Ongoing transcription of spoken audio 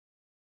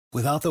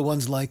Without the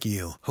ones like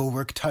you, who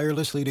work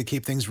tirelessly to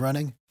keep things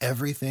running,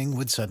 everything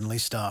would suddenly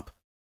stop.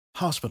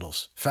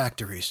 Hospitals,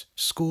 factories,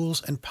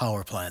 schools, and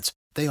power plants,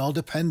 they all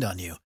depend on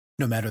you.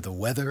 No matter the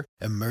weather,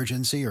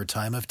 emergency, or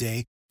time of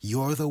day,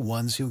 you're the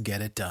ones who get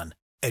it done.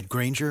 At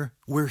Grainger,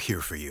 we're here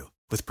for you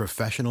with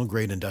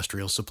professional-grade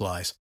industrial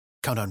supplies.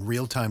 Count on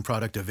real-time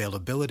product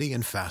availability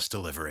and fast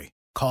delivery.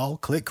 Call,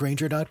 click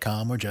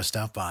Grainger.com, or just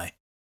stop by.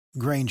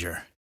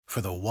 Grainger, for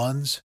the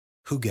ones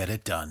who get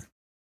it done.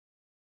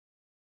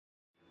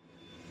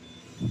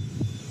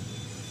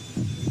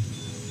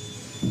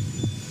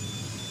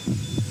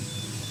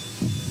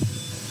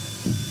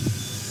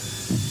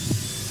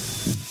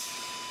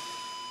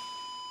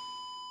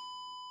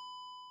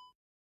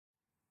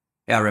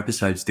 Our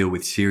episodes deal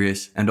with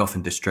serious and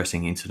often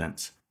distressing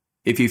incidents.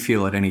 If you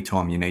feel at any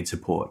time you need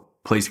support,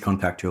 please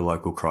contact your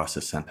local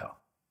crisis centre.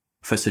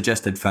 For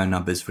suggested phone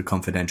numbers for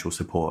confidential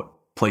support,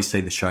 please see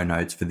the show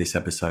notes for this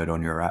episode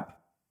on your app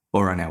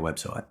or on our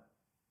website.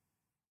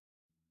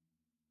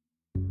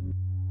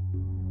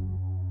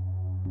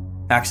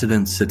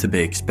 Accidents are to be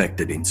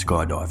expected in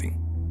skydiving.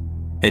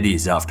 It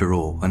is, after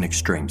all, an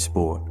extreme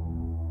sport.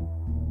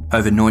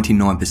 Over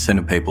 99%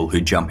 of people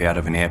who jump out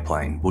of an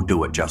airplane will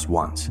do it just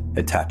once,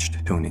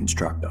 attached to an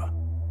instructor.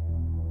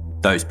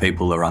 Those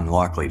people are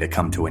unlikely to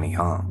come to any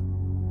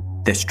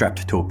harm. They're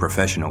strapped to a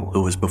professional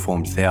who has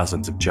performed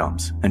thousands of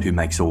jumps and who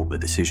makes all the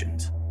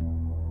decisions.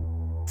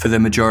 For the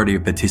majority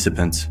of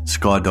participants,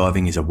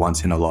 skydiving is a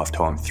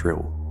once-in-a-lifetime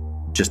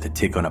thrill, just a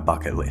tick on a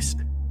bucket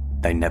list.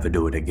 They never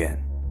do it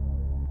again.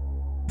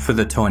 For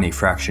the tiny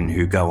fraction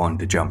who go on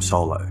to jump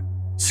solo,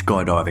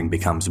 skydiving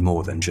becomes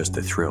more than just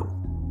a thrill.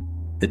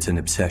 It's an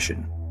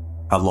obsession,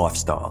 a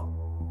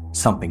lifestyle,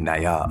 something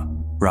they are,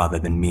 rather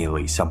than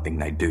merely something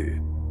they do.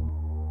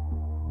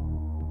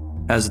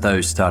 As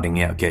those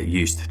starting out get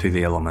used to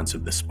the elements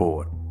of the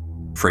sport,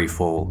 free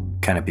fall,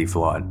 canopy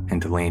flight,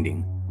 and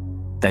landing,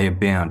 they are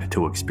bound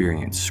to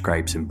experience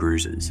scrapes and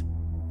bruises,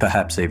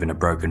 perhaps even a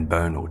broken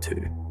bone or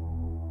two.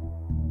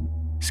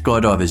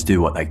 Skydivers do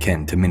what they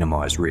can to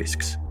minimise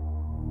risks.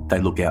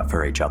 They look out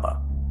for each other,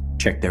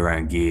 check their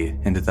own gear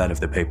and that of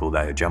the people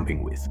they are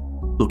jumping with,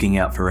 looking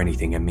out for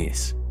anything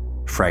amiss,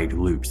 frayed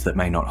loops that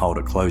may not hold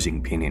a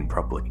closing pin in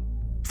properly,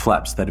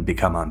 flaps that have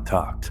become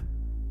untucked,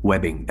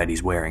 webbing that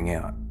is wearing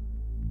out.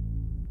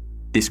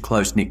 This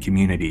close-knit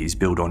community is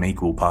built on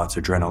equal parts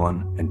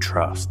adrenaline and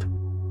trust.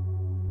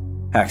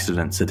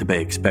 Accidents are to be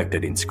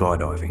expected in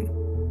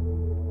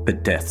skydiving,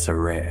 but deaths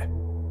are rare.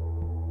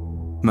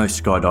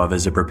 Most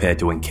skydivers are prepared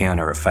to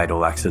encounter a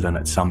fatal accident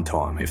at some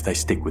time if they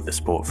stick with the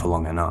sport for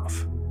long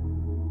enough.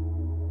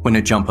 When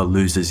a jumper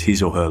loses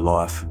his or her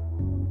life,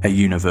 a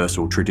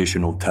universal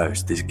traditional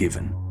toast is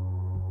given.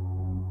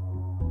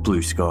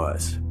 Blue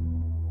skies,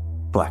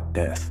 black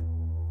death.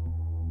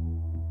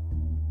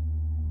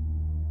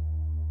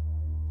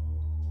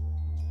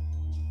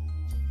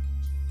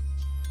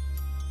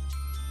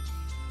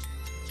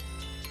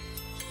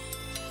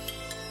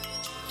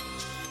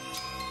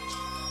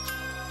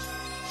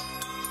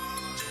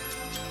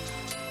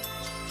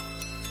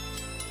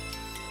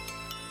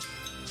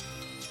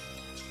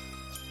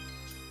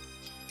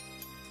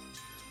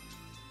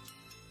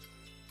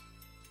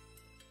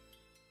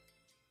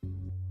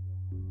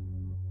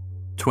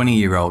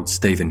 "20-year-old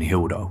Stephen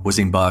Hilder was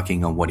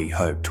embarking on what he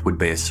hoped would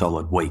be a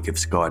solid week of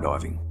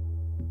skydiving.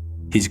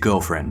 His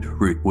girlfriend,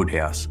 Ruth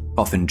Woodhouse,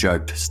 often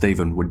joked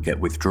Stephen would get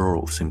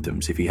withdrawal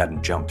symptoms if he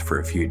hadn't jumped for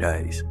a few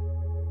days.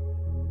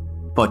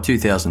 By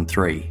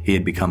 2003, he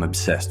had become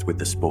obsessed with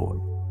the sport.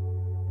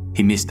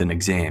 He missed an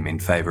exam in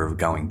favour of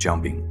going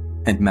jumping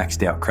and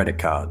maxed out credit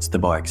cards to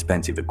buy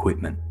expensive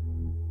equipment.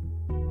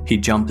 He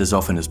jumped as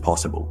often as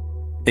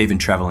possible, even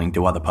travelling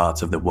to other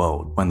parts of the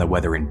world when the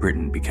weather in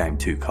Britain became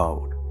too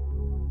cold.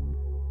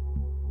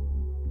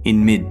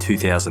 In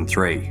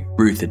mid-2003,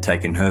 Ruth had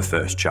taken her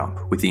first jump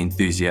with the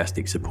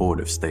enthusiastic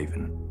support of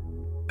Stephen,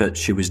 but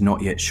she was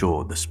not yet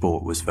sure the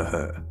sport was for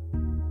her.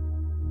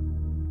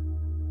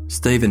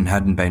 Stephen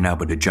hadn't been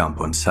able to jump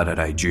on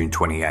Saturday, June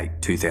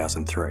 28,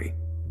 2003.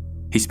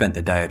 He spent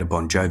the day at a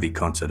Bon Jovi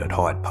concert at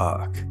Hyde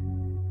Park.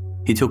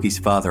 He took his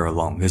father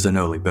along as an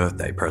early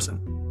birthday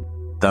present,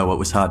 though it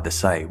was hard to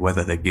say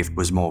whether the gift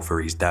was more for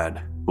his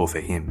dad or for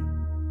him.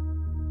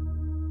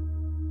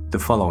 The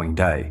following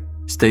day,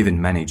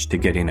 Stephen managed to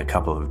get in a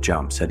couple of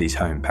jumps at his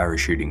home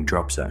parachuting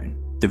drop zone,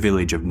 the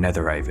village of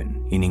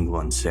Netheravon in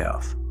England's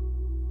south.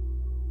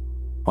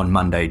 On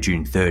Monday,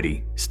 June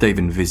 30,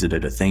 Stephen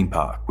visited a theme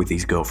park with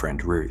his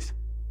girlfriend Ruth.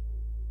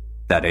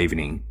 That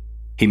evening,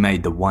 he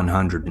made the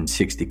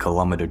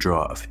 160-kilometre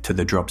drive to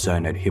the drop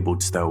zone at Hilder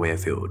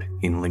Airfield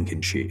in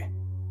Lincolnshire.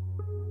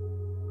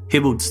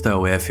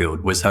 Hilder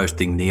Airfield was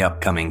hosting the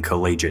upcoming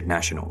Collegiate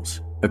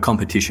Nationals, a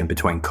competition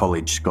between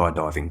college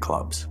skydiving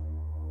clubs.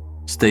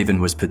 Stephen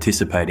was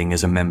participating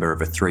as a member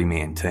of a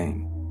 3-man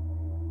team.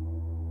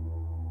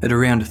 At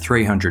around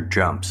 300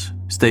 jumps,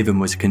 Stephen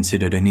was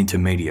considered an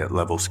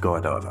intermediate-level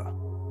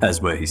skydiver,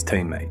 as were his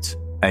teammates,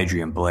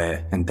 Adrian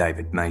Blair and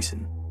David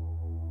Mason.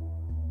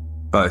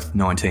 Both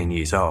 19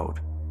 years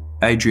old,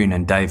 Adrian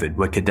and David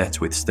were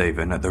cadets with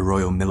Stephen at the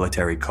Royal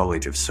Military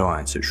College of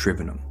Science at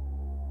Shrivenham.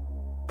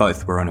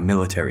 Both were on a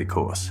military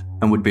course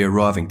and would be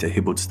arriving to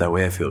Hilderstow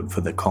Airfield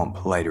for the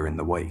comp later in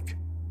the week.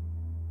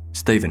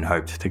 Stephen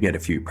hoped to get a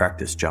few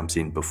practice jumps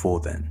in before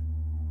then.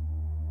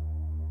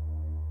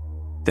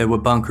 There were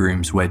bunk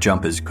rooms where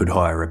jumpers could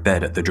hire a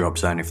bed at the drop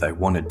zone if they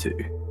wanted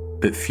to,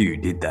 but few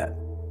did that.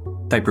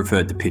 They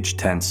preferred to pitch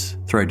tents,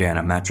 throw down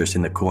a mattress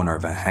in the corner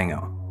of a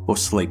hangar, or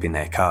sleep in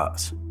their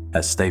cars,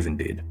 as Stephen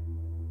did.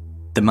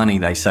 The money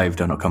they saved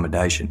on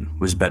accommodation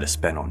was better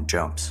spent on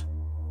jumps.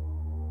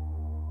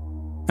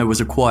 It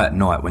was a quiet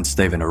night when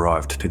Stephen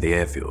arrived to the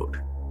airfield.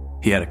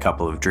 He had a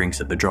couple of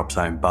drinks at the drop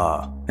zone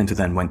bar and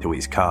then went to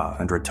his car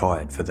and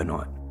retired for the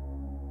night.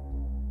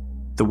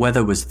 The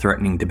weather was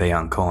threatening to be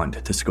unkind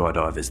to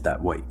skydivers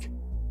that week.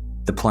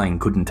 The plane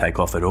couldn't take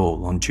off at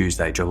all on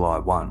Tuesday, July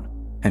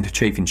 1, and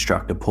Chief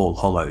Instructor Paul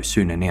Hollow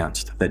soon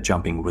announced that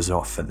jumping was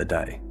off for the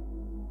day.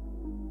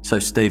 So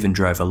Stephen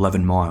drove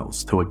 11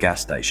 miles to a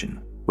gas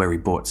station where he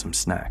bought some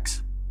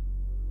snacks.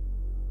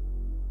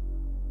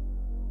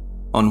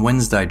 On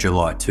Wednesday,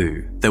 July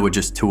 2, there were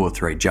just 2 or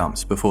 3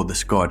 jumps before the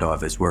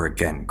skydivers were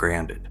again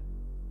grounded.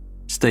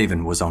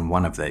 Stephen was on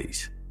one of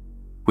these.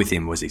 With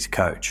him was his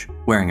coach,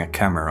 wearing a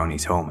camera on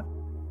his helmet,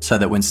 so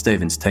that when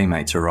Stephen's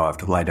teammates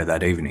arrived later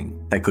that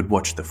evening, they could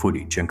watch the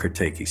footage and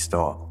critique his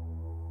style.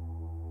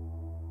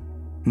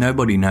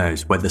 Nobody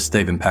knows whether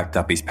Stephen packed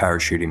up his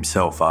parachute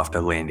himself after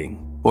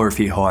landing, or if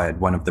he hired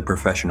one of the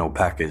professional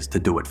packers to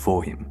do it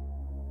for him,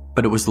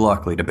 but it was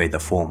likely to be the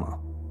former.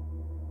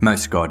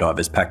 Most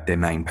skydivers packed their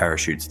main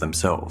parachutes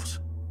themselves,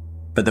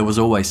 but there was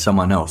always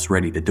someone else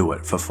ready to do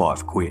it for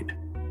 £5.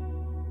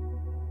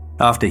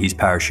 After his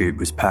parachute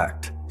was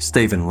packed,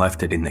 Stephen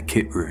left it in the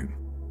kit room.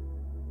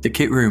 The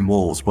kit room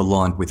walls were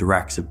lined with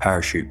racks of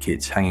parachute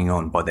kits hanging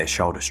on by their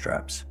shoulder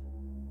straps.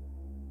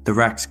 The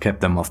racks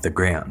kept them off the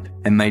ground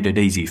and made it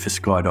easy for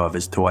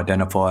skydivers to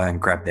identify and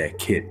grab their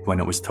kit when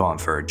it was time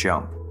for a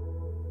jump.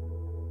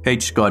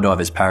 Each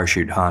skydiver's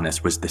parachute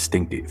harness was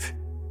distinctive.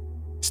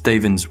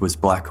 Stephen's was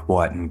black,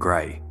 white and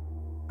grey,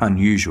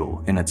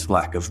 unusual in its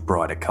lack of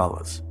brighter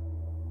colours.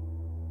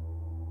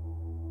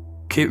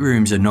 Kit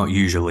rooms are not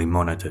usually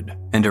monitored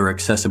and are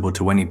accessible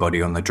to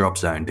anybody on the drop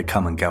zone to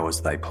come and go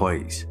as they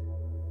please.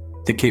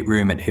 The kit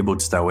room at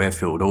Hilderstow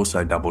Airfield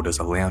also doubled as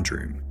a lounge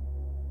room.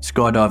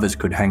 Skydivers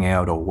could hang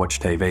out or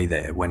watch TV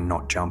there when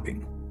not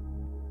jumping.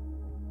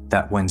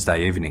 That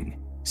Wednesday evening,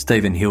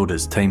 Steve and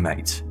Hilder's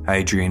teammates,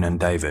 Adrian and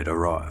David,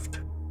 arrived.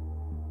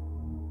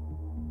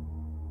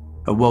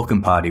 A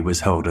welcome party was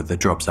held at the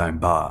drop zone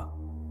bar.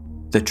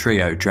 The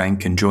trio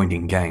drank and joined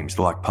in games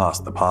like Pass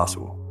the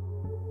Parcel.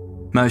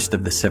 Most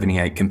of the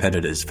 78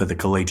 competitors for the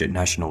Collegiate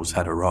Nationals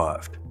had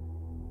arrived.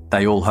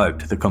 They all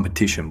hoped the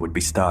competition would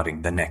be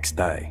starting the next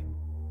day.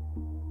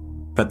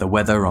 But the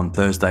weather on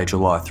Thursday,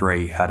 July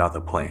 3 had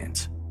other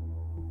plans.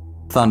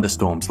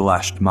 Thunderstorms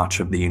lashed much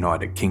of the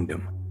United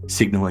Kingdom,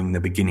 signalling the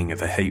beginning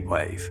of a heat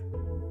wave.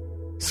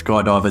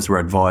 Skydivers were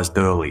advised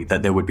early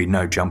that there would be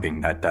no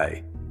jumping that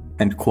day,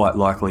 and quite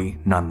likely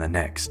none the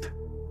next.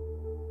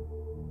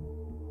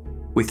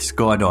 With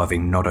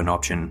skydiving not an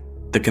option,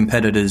 the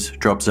competitors,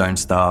 drop zone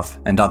staff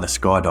and other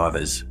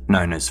skydivers,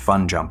 known as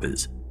fun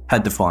jumpers,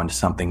 had to find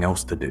something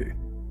else to do.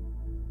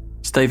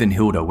 Steve and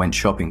Hilder went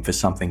shopping for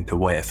something to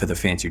wear for the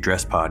fancy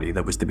dress party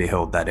that was to be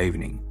held that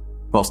evening,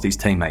 whilst his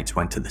teammates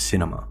went to the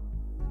cinema.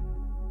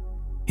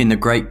 In the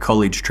great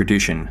college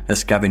tradition, a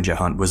scavenger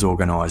hunt was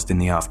organised in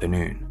the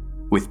afternoon,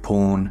 with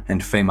porn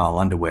and female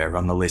underwear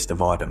on the list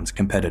of items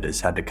competitors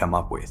had to come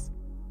up with.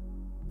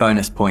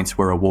 Bonus points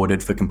were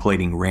awarded for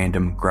completing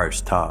random,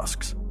 gross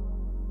tasks.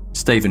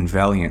 Stephen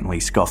valiantly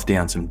scoffed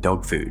down some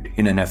dog food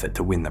in an effort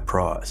to win the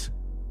prize,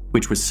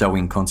 which was so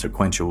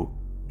inconsequential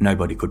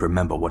nobody could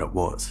remember what it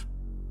was.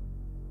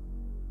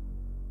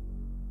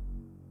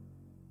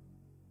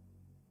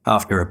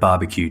 After a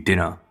barbecue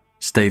dinner,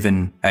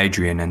 Stephen,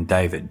 Adrian and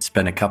David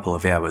spent a couple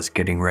of hours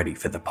getting ready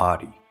for the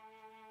party.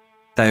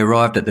 They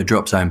arrived at the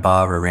drop zone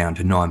bar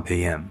around 9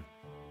 p.m.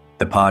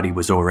 The party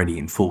was already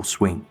in full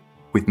swing,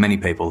 with many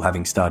people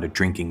having started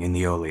drinking in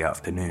the early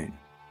afternoon.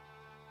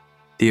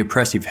 The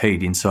oppressive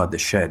heat inside the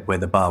shed where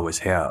the bar was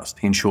housed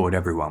ensured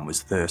everyone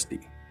was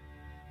thirsty.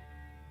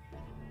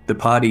 The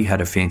party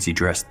had a fancy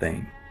dress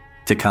theme,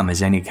 to come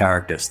as any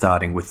character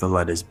starting with the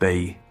letters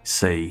B,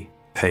 C,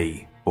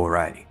 P or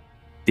A,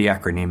 the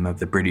acronym of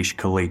the British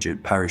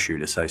Collegiate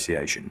Parachute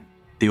Association,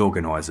 the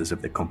organisers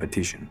of the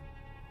competition.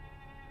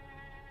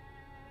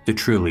 The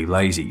truly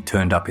lazy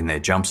turned up in their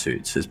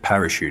jumpsuits as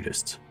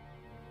parachutists.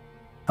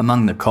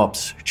 Among the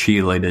cops,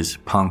 cheerleaders,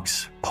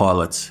 punks,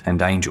 pilots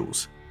and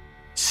angels,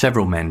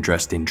 several men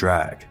dressed in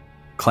drag,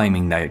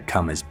 claiming they had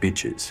come as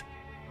bitches.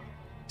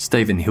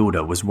 Stephen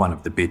Hilder was one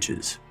of the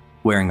bitches,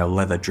 wearing a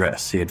leather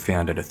dress he had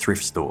found at a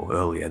thrift store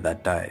earlier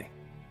that day.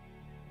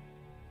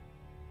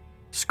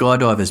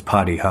 Skydivers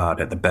party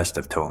hard at the best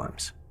of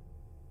times.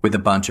 With a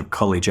bunch of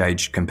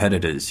college-aged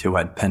competitors who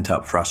had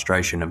pent-up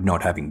frustration of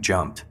not having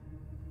jumped,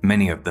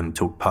 many of them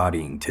took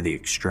partying to the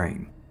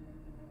extreme.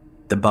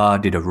 The bar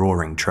did a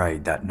roaring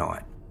trade that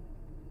night.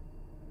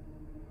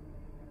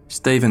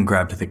 Stephen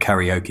grabbed the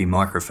karaoke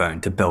microphone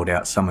to belt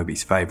out some of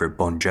his favourite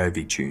Bon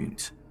Jovi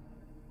tunes.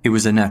 He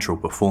was a natural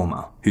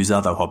performer whose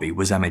other hobby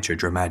was amateur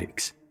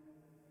dramatics.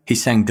 He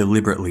sang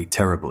deliberately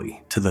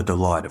terribly to the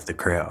delight of the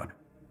crowd.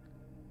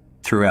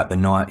 Throughout the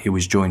night, he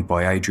was joined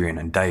by Adrian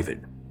and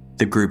David,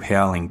 the group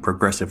howling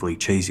progressively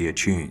cheesier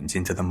tunes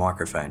into the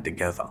microphone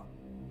together.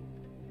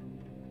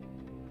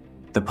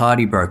 The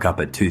party broke up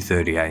at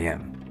 2:30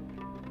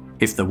 a.m.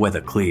 If the weather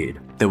cleared,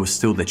 there was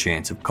still the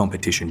chance of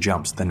competition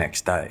jumps the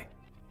next day.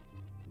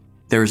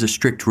 There is a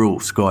strict rule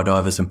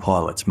skydivers and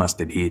pilots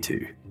must adhere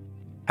to: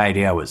 8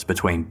 hours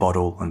between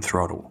bottle and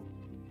throttle.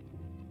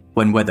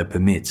 When weather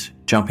permits,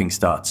 jumping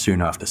starts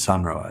soon after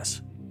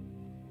sunrise.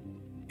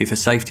 If a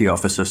safety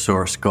officer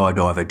saw a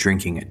skydiver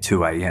drinking at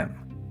 2 a.m,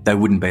 they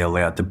wouldn't be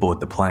allowed to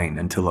board the plane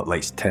until at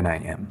least 10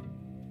 a.m.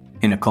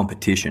 In a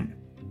competition,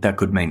 that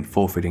could mean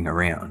forfeiting a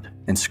round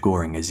and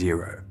scoring a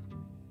 0.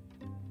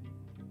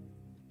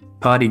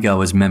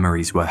 Partygoers'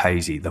 memories were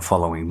hazy the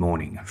following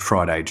morning,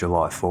 Friday,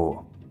 July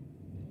 4.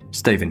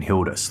 Steve and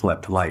Hilder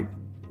slept late,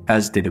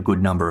 as did a good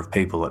number of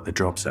people at the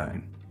drop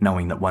zone,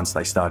 knowing that once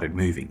they started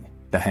moving,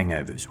 the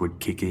hangovers would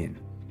kick in.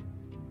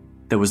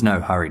 There was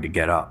no hurry to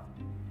get up.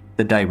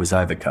 The day was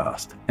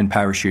overcast, and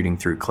parachuting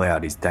through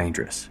cloud is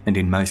dangerous and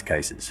in most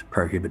cases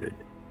prohibited.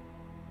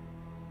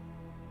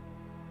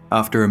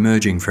 After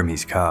emerging from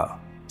his car,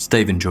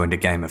 Stephen joined a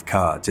game of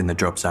cards in the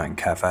drop zone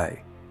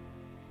cafe.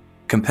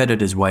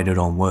 Competitors waited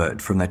on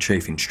word from their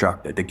chief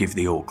instructor to give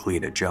the all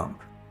clear to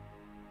jump.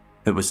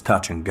 It was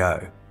touch and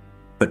go,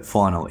 but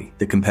finally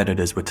the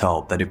competitors were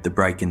told that if the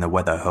break in the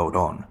weather held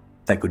on,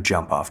 they could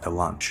jump after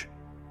lunch.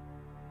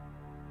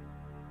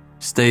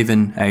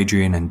 Stephen,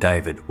 Adrian and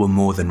David were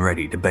more than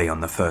ready to be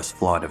on the first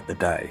flight of the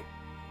day.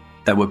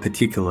 They were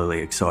particularly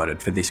excited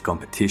for this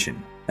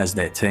competition as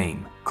their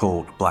team,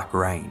 called Black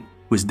Rain,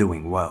 was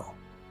doing well.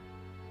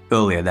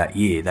 Earlier that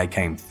year they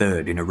came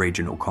third in a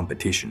regional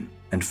competition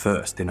and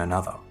first in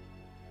another.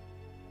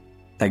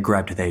 They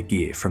grabbed their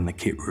gear from the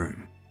kit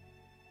room.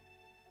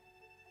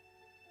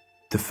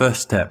 The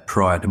first step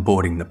prior to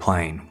boarding the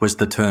plane was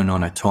to turn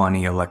on a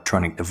tiny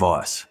electronic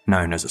device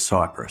known as a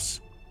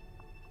Cypress.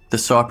 The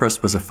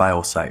Cypress was a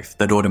failsafe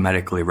that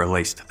automatically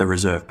released the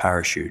reserve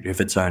parachute if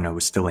its owner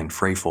was still in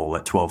freefall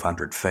at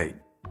 1,200 feet.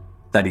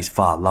 That is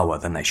far lower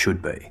than they should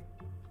be.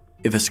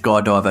 If a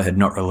skydiver had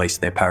not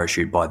released their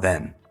parachute by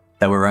then,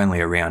 they were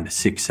only around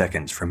 6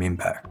 seconds from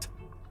impact.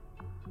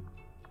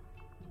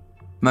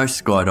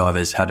 Most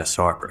skydivers had a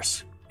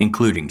Cypress,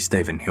 including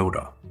Steve and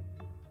Hilder.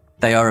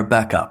 They are a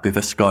backup if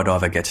a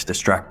skydiver gets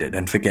distracted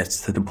and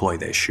forgets to deploy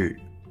their chute,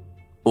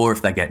 or if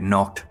they get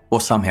knocked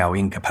or somehow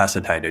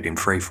incapacitated in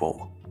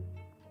freefall.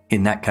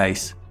 In that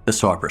case, the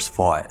Cypress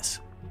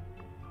fires.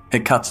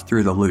 It cuts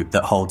through the loop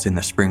that holds in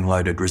the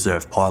spring-loaded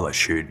reserve pilot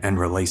chute and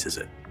releases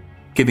it,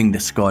 giving the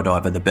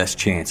skydiver the best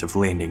chance of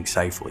landing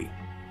safely,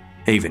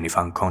 even if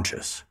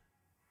unconscious.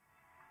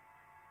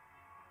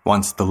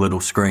 Once the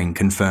little screen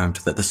confirmed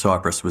that the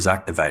Cypress was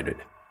activated,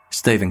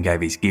 Stephen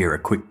gave his gear a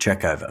quick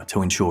check-over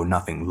to ensure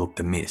nothing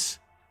looked amiss.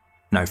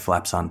 No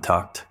flaps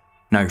untucked,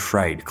 no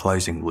frayed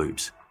closing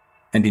loops,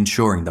 and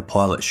ensuring the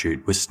pilot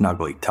chute was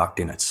snugly tucked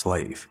in its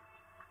sleeve.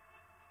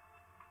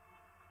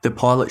 The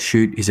pilot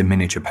chute is a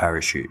miniature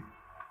parachute.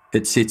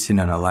 It sits in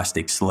an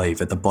elastic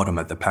sleeve at the bottom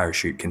of the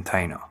parachute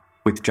container,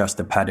 with just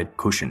a padded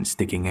cushion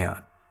sticking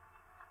out.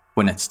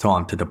 When it's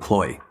time to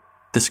deploy,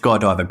 the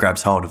skydiver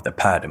grabs hold of the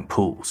pad and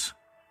pulls.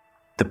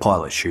 The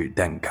pilot chute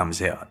then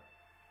comes out.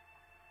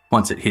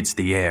 Once it hits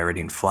the air, it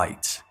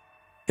inflates.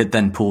 It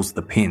then pulls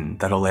the pin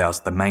that allows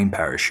the main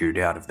parachute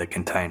out of the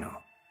container.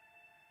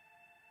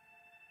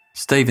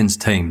 Stephen's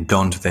team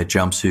donned their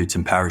jumpsuits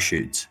and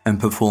parachutes and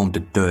performed a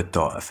dirt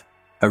dive,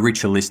 a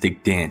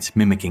ritualistic dance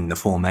mimicking the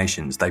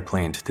formations they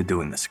planned to do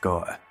in the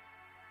sky.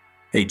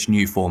 Each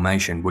new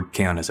formation would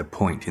count as a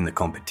point in the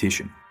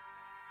competition.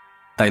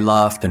 They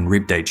laughed and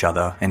ribbed each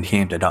other and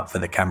hammed it up for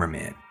the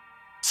cameraman,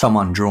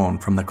 someone drawn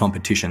from the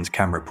competition's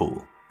camera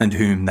pool and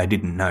whom they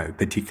didn't know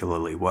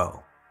particularly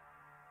well.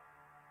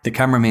 The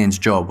cameraman's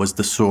job was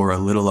to soar a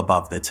little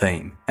above the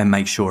team and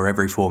make sure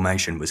every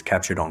formation was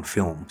captured on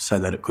film so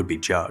that it could be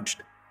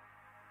judged.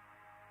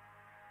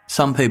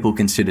 Some people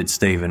considered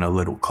Stephen a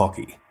little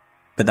cocky,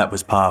 but that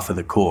was par for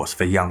the course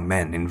for young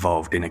men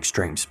involved in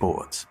extreme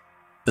sports,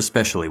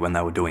 especially when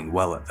they were doing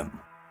well at them.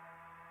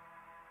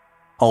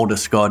 Older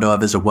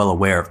skydivers are well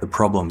aware of the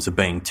problems of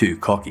being too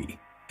cocky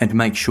and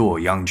make sure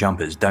young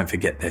jumpers don't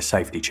forget their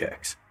safety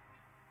checks.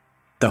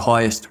 The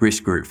highest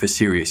risk group for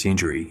serious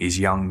injury is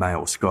young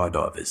male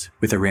skydivers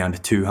with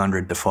around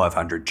 200 to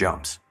 500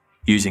 jumps,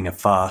 using a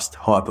fast,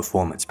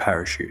 high-performance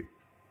parachute.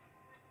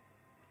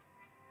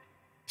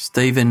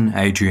 Stephen,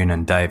 Adrian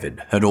and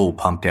David had all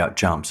pumped out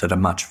jumps at a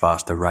much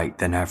faster rate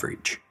than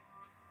average.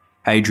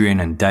 Adrian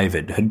and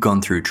David had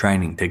gone through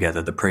training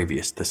together the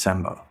previous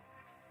December.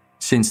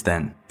 Since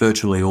then,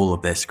 virtually all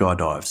of their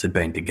skydives had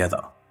been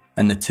together,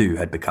 and the two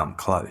had become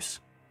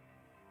close.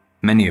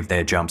 Many of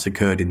their jumps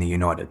occurred in the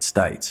United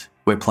States,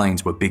 where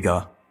planes were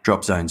bigger,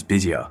 drop zones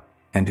busier,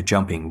 and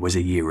jumping was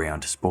a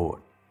year-round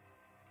sport.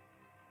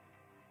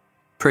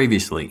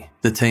 Previously,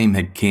 the team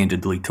had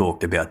candidly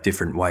talked about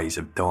different ways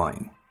of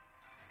dying.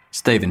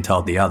 Stephen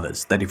told the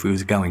others that if he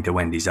was going to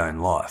end his own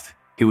life,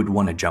 he would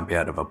want to jump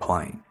out of a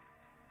plane.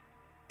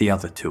 The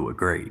other two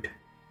agreed.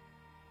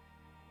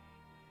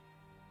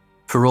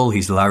 For all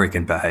his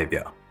larrikin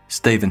behaviour,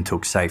 Stephen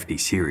took safety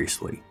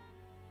seriously.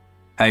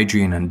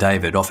 Adrian and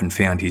David often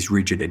found his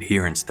rigid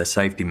adherence to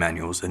safety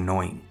manuals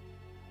annoying.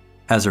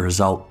 As a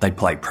result, they'd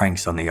play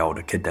pranks on the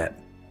older cadet,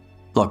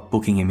 like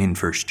booking him in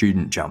for a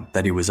student jump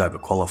that he was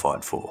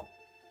overqualified for,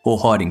 or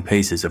hiding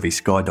pieces of his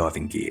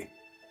skydiving gear.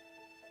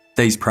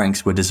 These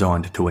pranks were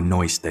designed to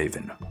annoy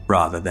Stephen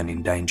rather than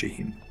endanger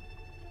him.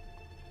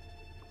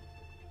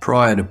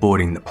 Prior to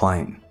boarding the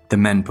plane, the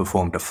men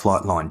performed a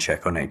flight line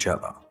check on each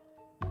other.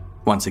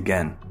 Once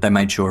again, they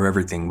made sure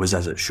everything was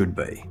as it should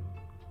be.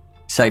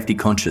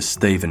 Safety-conscious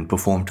Stephen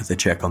performed the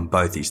check on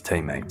both his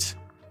teammates.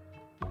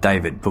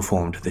 David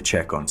performed the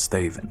check on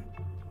Stephen.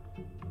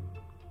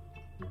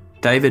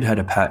 David had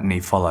a pattern he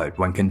followed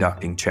when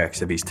conducting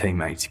checks of his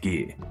teammates'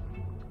 gear.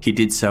 He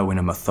did so in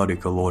a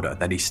methodical order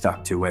that he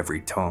stuck to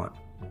every time.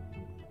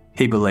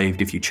 He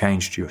believed if you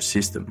changed your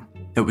system,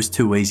 it was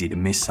too easy to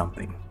miss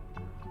something.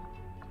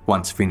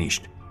 Once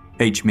finished,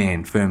 each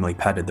man firmly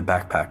patted the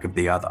backpack of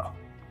the other.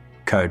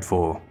 Code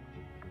for,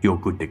 "You're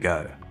good to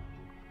go."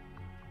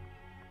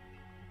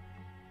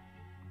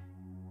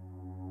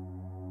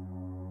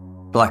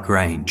 Black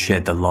Rain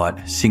shared the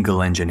light,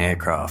 single-engine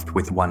aircraft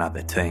with one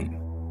other team.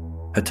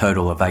 A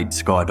total of 8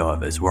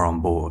 skydivers were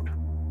on board.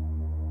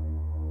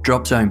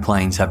 Drop zone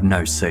planes have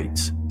no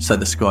seats, so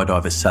the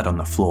skydivers sat on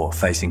the floor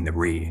facing the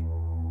rear.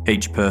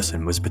 Each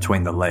person was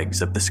between the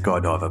legs of the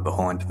skydiver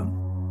behind them.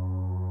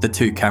 The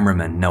 2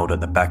 cameramen knelt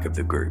at the back of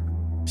the group,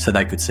 so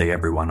they could see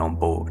everyone on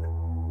board.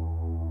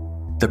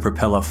 The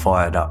propeller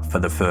fired up for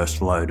the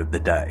first load of the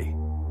day,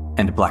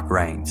 and Black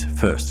Rain's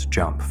first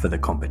jump for the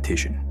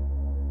competition.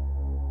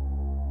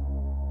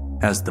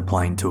 As the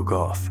plane took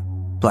off,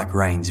 Black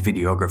Rain's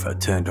videographer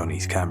turned on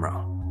his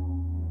camera.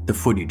 The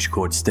footage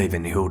caught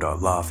Stephen and Hilder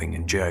laughing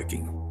and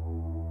joking.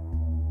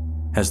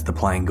 As the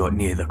plane got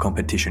near the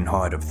competition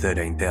height of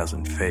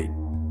 13,000 feet,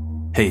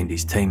 he and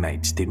his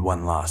teammates did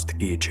one last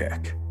gear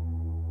check.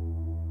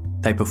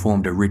 They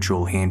performed a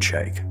ritual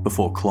handshake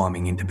before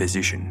climbing into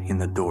position in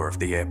the door of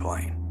the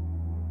airplane.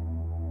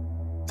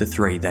 The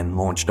 3 then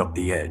launched up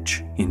the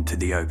edge into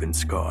the open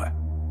sky.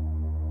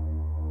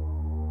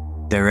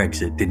 Their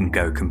exit didn't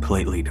go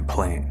completely to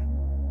plan.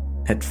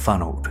 It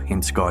funneled in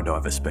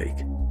skydiver speak,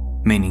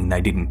 meaning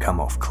they didn't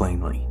come off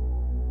cleanly.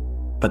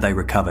 But they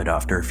recovered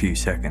after a few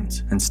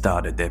seconds and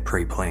started their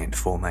pre-planned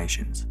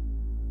formations.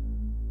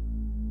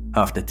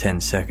 After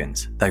 10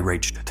 seconds, they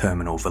reached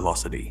terminal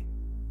velocity,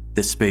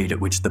 the speed at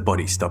which the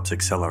body stops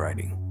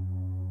accelerating.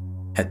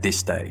 At this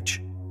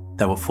stage,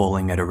 they were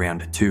falling at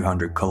around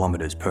 200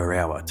 kilometers per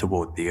hour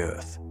toward the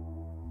Earth.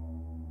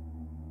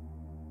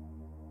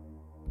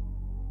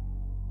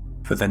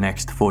 For the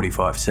next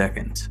 45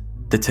 seconds,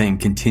 the team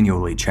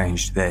continually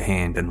changed their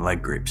hand and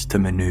leg grips to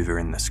maneuver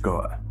in the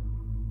sky.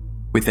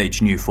 With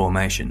each new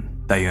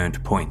formation, they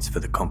earned points for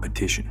the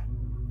competition.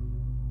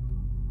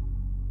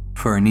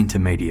 For an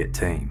intermediate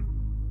team,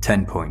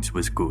 10 points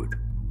was good,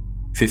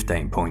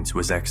 15 points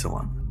was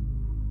excellent.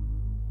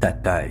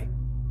 That day,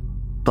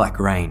 Black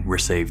Rain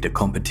received a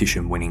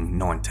competition-winning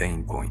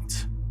 19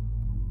 points.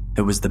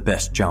 It was the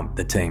best jump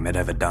the team had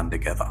ever done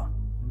together.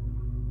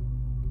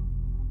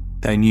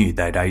 They knew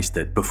they'd aced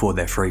it before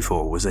their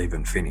freefall was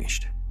even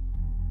finished.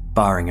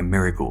 Barring a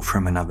miracle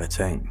from another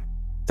team,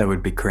 they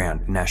would be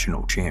crowned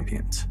national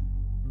champions.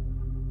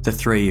 The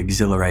 3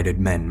 exhilarated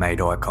men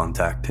made eye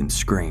contact and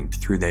screamed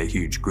through their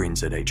huge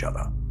grins at each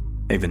other,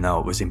 even though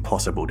it was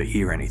impossible to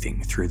hear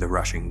anything through the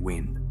rushing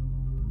wind.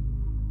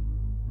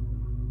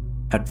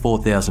 At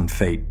 4,000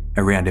 feet,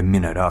 around a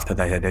minute after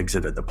they had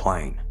exited the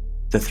plane,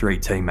 the 3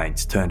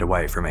 teammates turned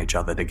away from each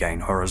other to gain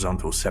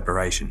horizontal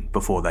separation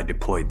before they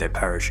deployed their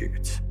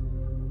parachutes.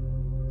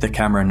 The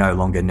camera no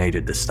longer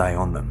needed to stay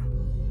on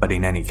them, but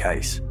in any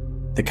case,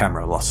 the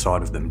camera lost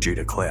sight of them due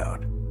to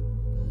cloud.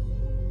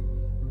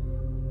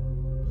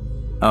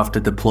 After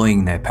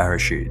deploying their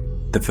parachute,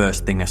 the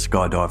first thing a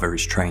skydiver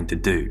is trained to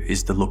do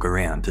is to look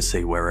around to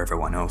see where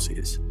everyone else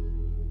is.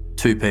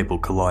 2 people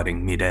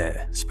colliding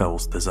mid-air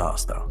spells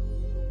disaster.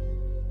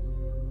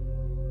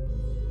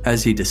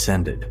 As he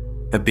descended,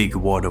 a big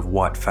wad of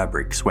white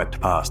fabric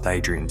swept past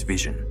Adrian's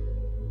vision.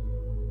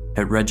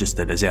 It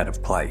registered as out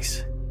of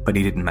place, but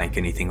he didn't make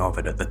anything of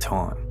it at the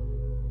time.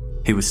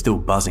 He was still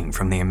buzzing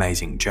from the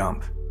amazing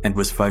jump and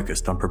was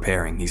focused on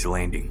preparing his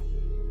landing,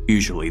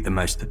 usually the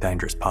most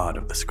dangerous part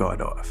of the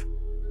skydive.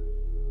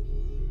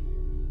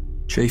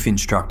 Chief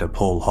Instructor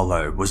Paul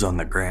Hollow was on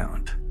the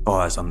ground,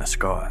 eyes on the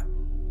sky.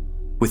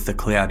 With the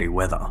cloudy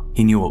weather,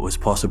 he knew it was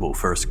possible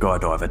for a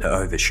skydiver to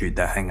overshoot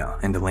the hangar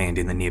and land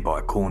in the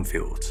nearby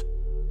cornfields.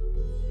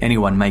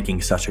 Anyone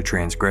making such a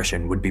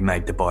transgression would be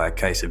made to buy a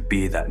case of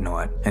beer that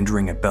night and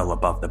ring a bell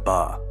above the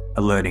bar,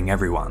 alerting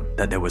everyone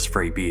that there was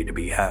free beer to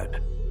be had.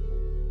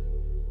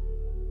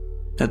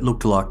 It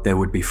looked like there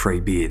would be free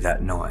beer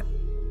that night.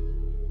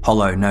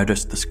 Hollow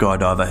noticed the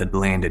skydiver had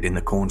landed in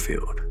the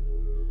cornfield.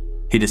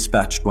 He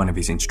dispatched one of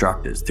his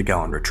instructors to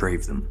go and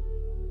retrieve them.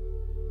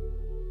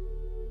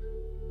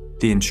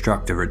 The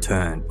instructor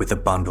returned with a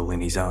bundle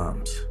in his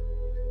arms.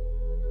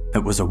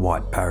 It was a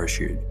white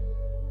parachute.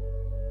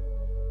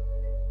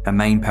 A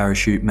main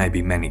parachute may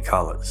be many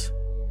colours,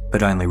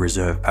 but only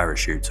reserve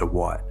parachutes are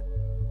white.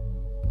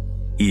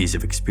 Years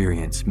of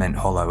experience meant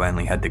Hollow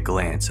only had to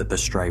glance at the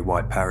stray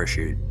white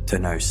parachute to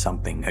know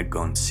something had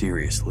gone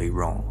seriously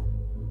wrong.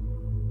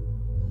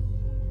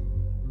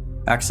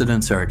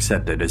 Accidents are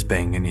accepted as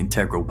being an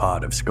integral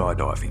part of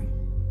skydiving.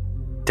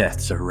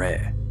 Deaths are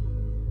rare.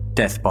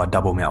 Death by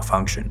double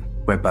malfunction,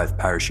 where both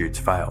parachutes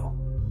fail,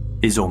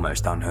 is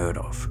almost unheard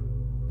of.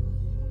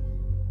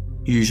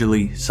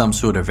 Usually, some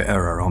sort of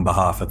error on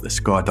behalf of the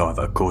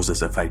skydiver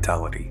causes a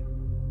fatality.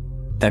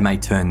 They may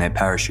turn their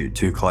parachute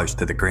too close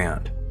to the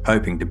ground,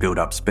 hoping to build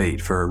up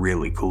speed for a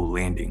really cool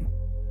landing,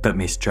 but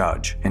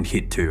misjudge and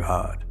hit too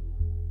hard.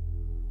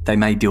 They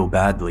may deal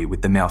badly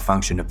with the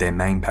malfunction of their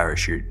main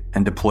parachute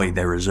and deploy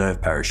their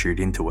reserve parachute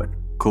into it,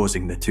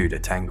 causing the two to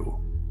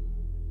tangle.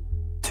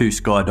 Two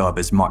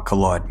skydivers might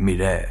collide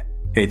mid-air,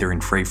 either in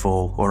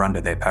freefall or under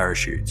their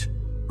parachutes,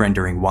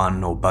 rendering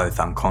one or both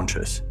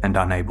unconscious and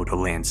unable to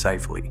land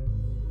safely.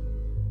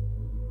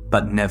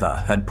 But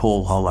never had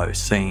Paul Hollow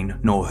seen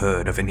nor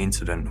heard of an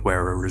incident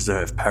where a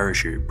reserve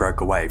parachute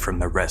broke away from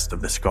the rest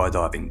of the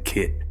skydiving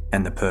kit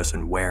and the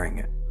person wearing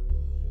it.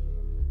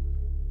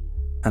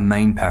 A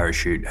main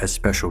parachute has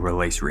special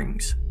release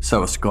rings,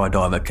 so a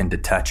skydiver can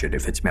detach it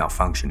if it's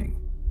malfunctioning.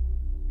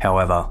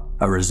 However,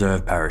 a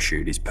reserve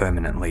parachute is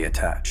permanently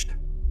attached.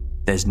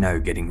 There's no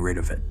getting rid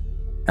of it,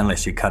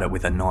 unless you cut it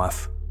with a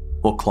knife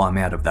or climb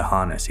out of the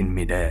harness in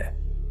mid-air.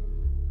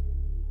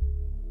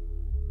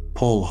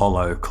 Paul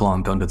Hollow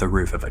climbed onto the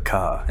roof of a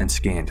car and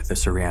scanned the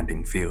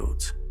surrounding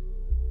fields.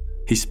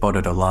 He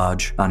spotted a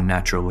large,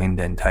 unnatural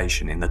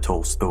indentation in the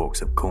tall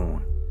stalks of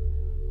corn.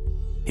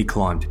 He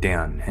climbed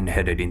down and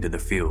headed into the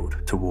field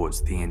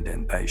towards the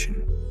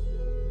indentation.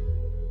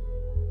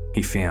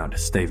 He found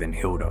Stephen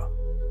Hilder.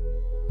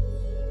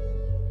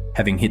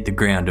 Having hit the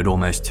ground at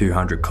almost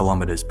 200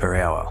 kilometres per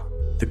hour,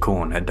 the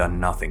corn had done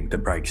nothing to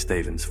break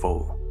Stephen's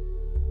fall.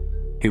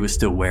 He was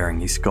still wearing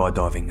his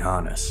skydiving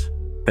harness,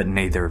 but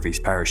neither of his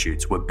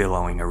parachutes were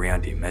billowing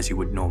around him as you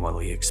would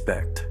normally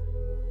expect.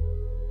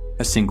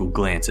 A single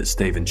glance at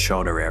Stephen's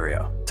shoulder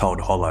area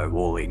told Hollow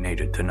all he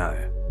needed to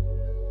know.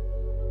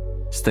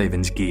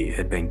 Stephen's gear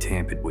had been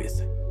tampered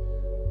with,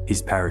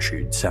 his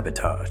parachute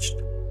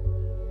sabotaged.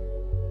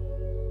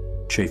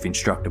 Chief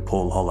Instructor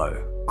Paul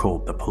Hollow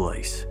called the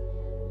police.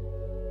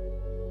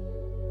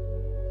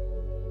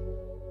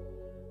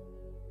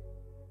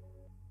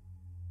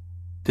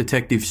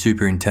 Detective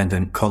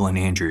Superintendent Colin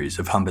Andrews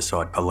of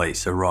Humberside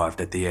Police arrived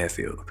at the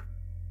airfield.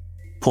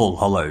 Paul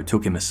Hollow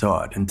took him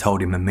aside and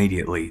told him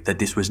immediately that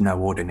this was no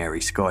ordinary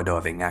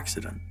skydiving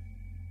accident.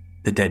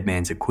 The dead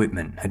man's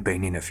equipment had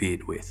been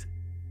interfered with.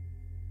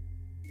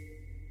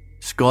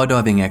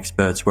 Skydiving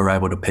experts were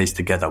able to piece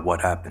together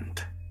what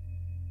happened.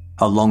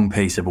 A long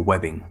piece of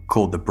webbing,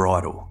 called the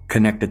bridle,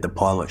 connected the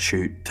pilot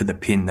chute to the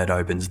pin that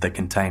opens the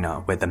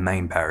container where the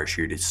main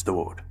parachute is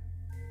stored.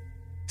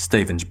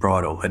 Stephen's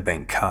bridle had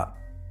been cut.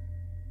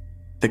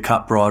 The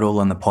cut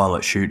bridle and the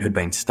pilot chute had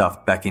been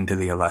stuffed back into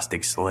the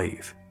elastic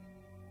sleeve.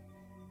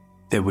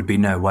 There would be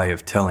no way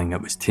of telling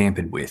it was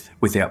tampered with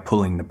without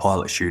pulling the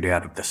pilot chute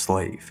out of the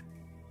sleeve.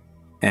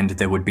 And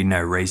there would be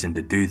no reason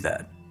to do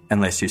that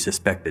unless you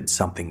suspected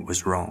something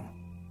was wrong.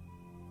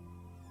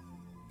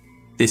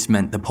 This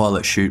meant the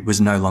pilot chute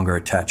was no longer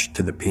attached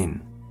to the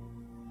pin.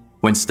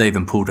 When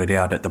Stephen pulled it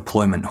out at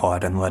deployment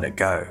height and let it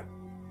go,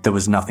 there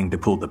was nothing to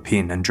pull the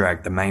pin and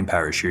drag the main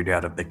parachute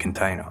out of the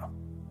container.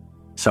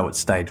 So it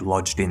stayed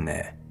lodged in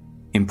there,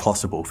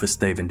 impossible for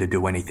Stephen to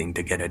do anything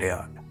to get it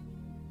out.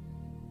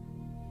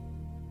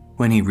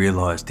 When he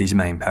realised his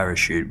main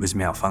parachute was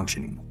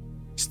malfunctioning,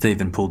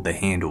 Stephen pulled the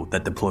handle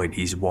that deployed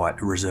his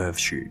white reserve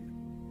chute.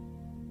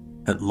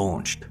 It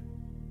launched,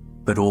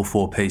 but all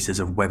four pieces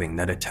of webbing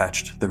that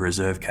attached the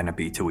reserve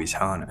canopy to his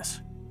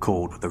harness,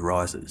 called the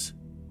risers,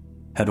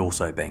 had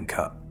also been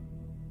cut.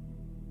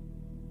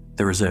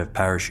 The reserve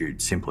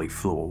parachute simply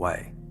flew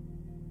away.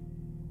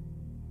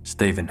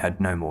 Stephen had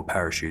no more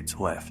parachutes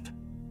left.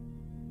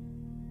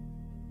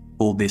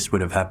 All this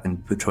would have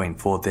happened between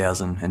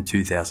 4,000 and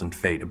 2,000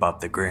 feet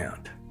above the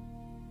ground.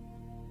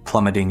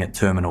 Plummeting at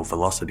terminal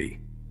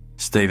velocity,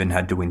 Stephen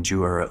had to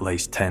endure at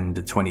least 10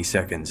 to 20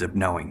 seconds of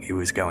knowing he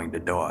was going to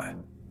die,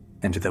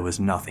 and there was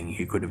nothing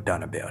he could have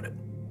done about it.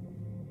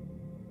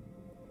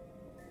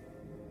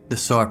 The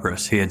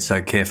Cypress he had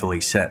so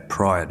carefully set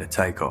prior to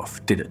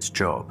takeoff did its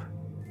job.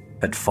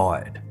 It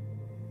fired,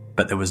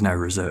 but there was no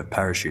reserve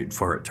parachute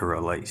for it to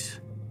release.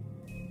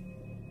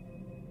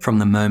 From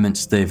the moment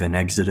Stephen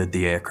exited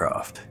the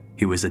aircraft,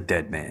 he was a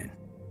dead man.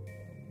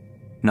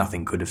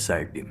 Nothing could have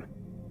saved him.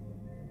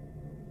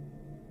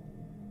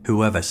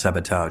 Whoever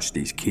sabotaged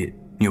his kit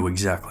knew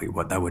exactly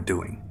what they were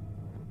doing,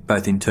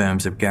 both in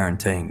terms of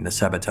guaranteeing the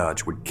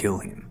sabotage would kill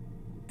him,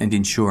 and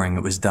ensuring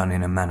it was done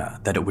in a manner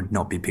that it would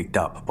not be picked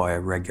up by a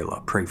regular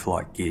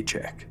pre-flight gear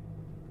check.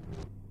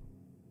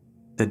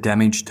 The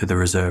damage to the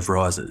reserve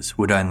risers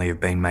would only have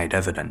been made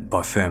evident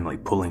by firmly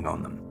pulling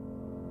on them.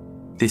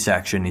 This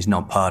action is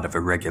not part of a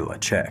regular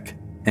check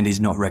and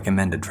is not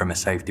recommended from a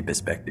safety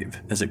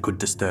perspective, as it could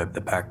disturb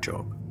the pack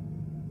job.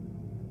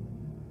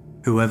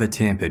 Whoever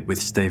tampered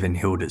with Stephen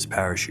Hilder's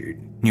parachute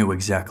knew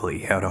exactly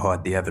how to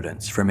hide the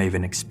evidence from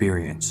even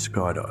experienced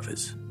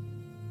skydivers.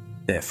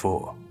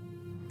 Therefore,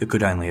 it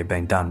could only have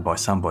been done by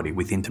somebody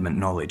with intimate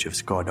knowledge of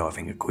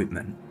skydiving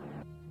equipment.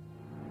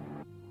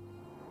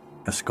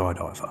 A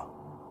skydiver.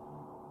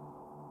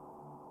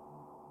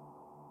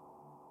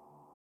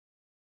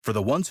 For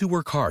the ones who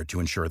work hard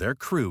to ensure their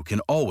crew can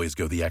always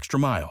go the extra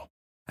mile,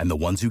 and the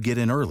ones who get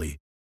in early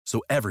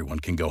so everyone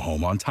can go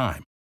home on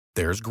time,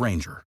 there's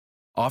Grainger,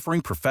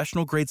 offering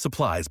professional-grade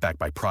supplies backed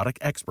by product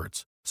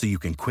experts so you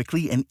can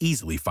quickly and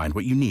easily find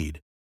what you need.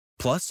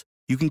 Plus,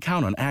 you can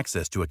count on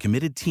access to a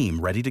committed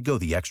team ready to go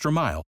the extra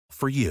mile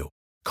for you.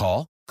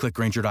 Call, click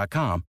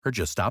Grainger.com, or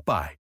just stop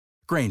by.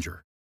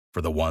 Grainger,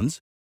 for the ones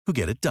who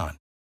get it done.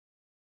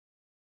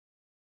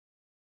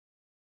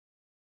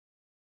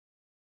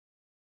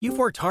 You've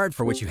worked hard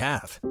for what you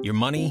have. Your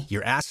money,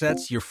 your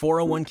assets, your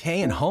 401k,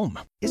 and home.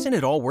 Isn't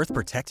it all worth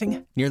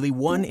protecting? Nearly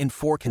 1 in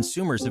 4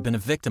 consumers have been a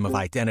victim of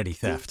identity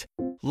theft.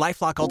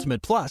 LifeLock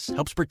Ultimate Plus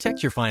helps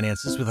protect your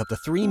finances with up to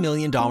 $3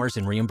 million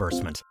in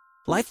reimbursement.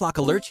 LifeLock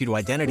alerts you to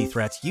identity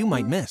threats you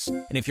might miss.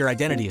 And if your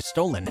identity is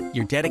stolen,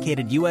 your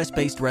dedicated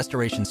U.S.-based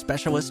restoration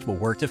specialist will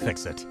work to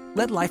fix it.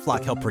 Let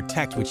LifeLock help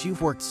protect what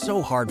you've worked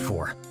so hard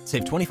for.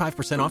 Save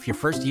 25% off your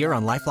first year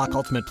on LifeLock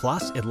Ultimate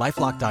Plus at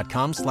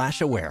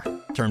LifeLock.com/aware.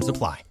 Terms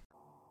apply.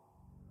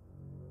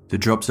 The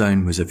drop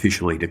zone was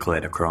officially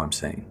declared a crime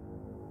scene.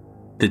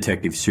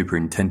 Detective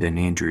Superintendent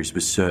Andrews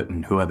was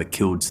certain whoever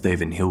killed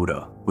Stephen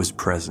Hilder was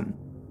present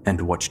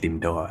and watched him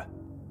die.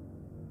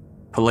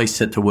 Police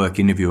set to work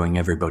interviewing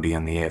everybody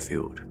on the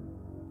airfield,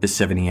 the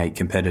 78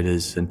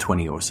 competitors and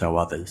 20 or so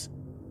others.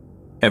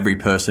 Every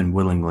person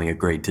willingly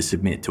agreed to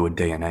submit to a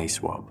DNA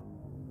swab.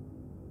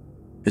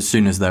 As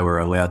soon as they were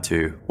allowed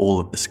to, all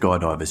of the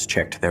skydivers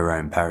checked their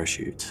own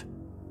parachutes.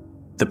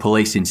 The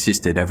police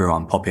insisted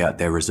everyone pop out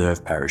their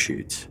reserve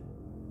parachutes.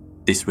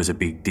 This was a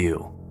big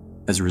deal,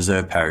 as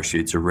reserve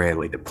parachutes are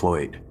rarely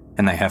deployed,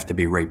 and they have to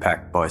be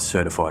repacked by a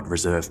certified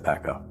reserve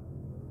packer.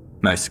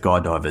 Most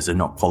skydivers are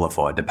not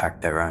qualified to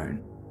pack their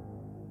own.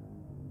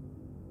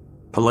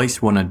 Police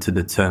wanted to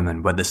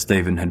determine whether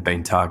Stephen had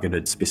been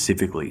targeted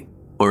specifically,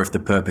 or if the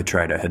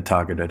perpetrator had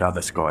targeted other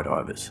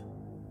skydivers.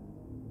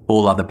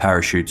 All other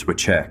parachutes were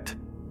checked,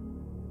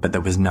 but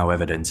there was no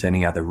evidence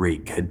any other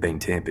rig had been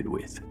tampered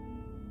with.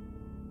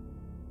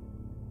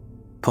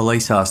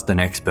 Police asked an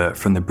expert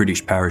from the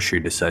British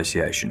Parachute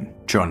Association,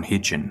 John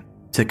Hitchin,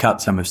 to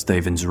cut some of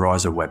Stephen's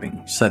riser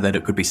webbing so that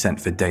it could be sent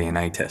for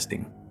DNA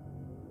testing.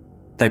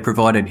 They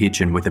provided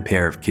Hitchin with a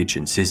pair of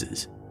kitchen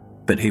scissors,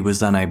 but he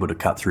was unable to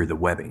cut through the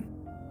webbing,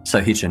 so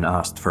Hitchin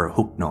asked for a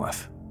hook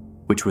knife,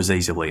 which was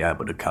easily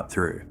able to cut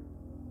through.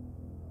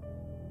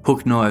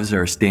 Hook knives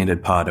are a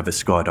standard part of a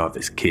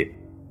skydiver's kit.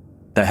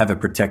 They have a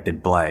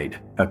protected blade,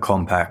 are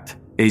compact,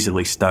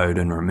 easily stowed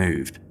and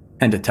removed,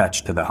 and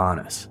attached to the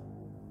harness.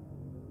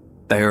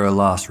 They are a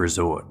last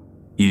resort,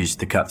 used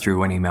to cut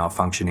through any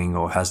malfunctioning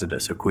or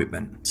hazardous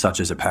equipment, such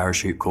as a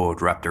parachute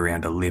cord wrapped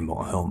around a limb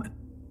or helmet.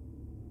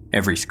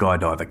 Every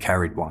skydiver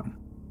carried one.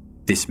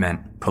 This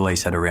meant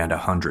police had around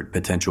 100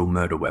 potential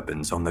murder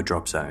weapons on the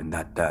drop zone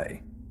that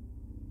day.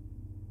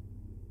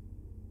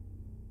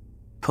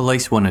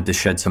 Police wanted to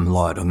shed some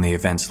light on the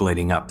events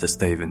leading up to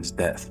Stephen's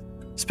death,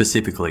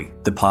 specifically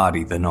the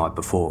party the night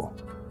before.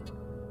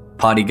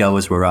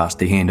 Partygoers were asked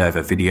to hand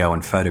over video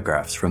and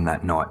photographs from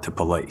that night to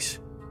police,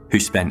 who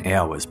spent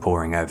hours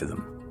poring over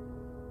them.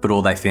 But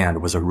all they found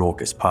was a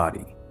raucous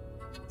party.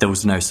 There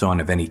was no sign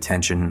of any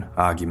tension,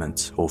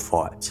 arguments, or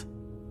fights.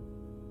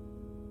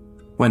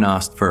 When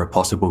asked for a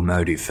possible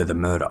motive for the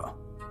murder,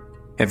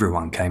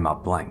 everyone came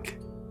up blank.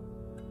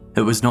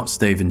 It was not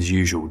Stephen's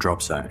usual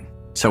drop zone,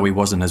 so he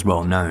wasn't as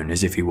well known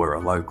as if he were a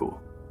local.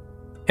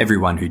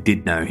 Everyone who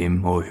did know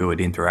him or who had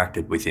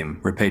interacted with him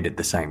repeated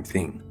the same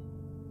thing.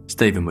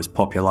 Stephen was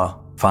popular,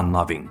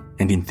 fun-loving,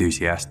 and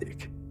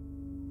enthusiastic.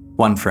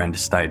 One friend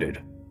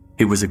stated,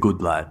 "He was a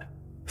good lad,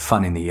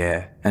 fun in the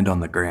air and on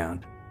the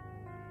ground."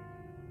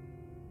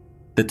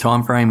 The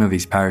time frame of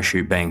his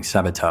parachute being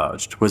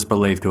sabotaged was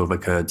believed to have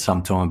occurred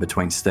sometime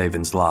between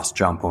Stephen's last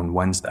jump on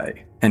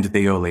Wednesday and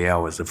the early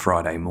hours of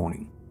Friday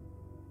morning.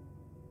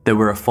 There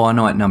were a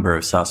finite number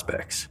of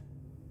suspects.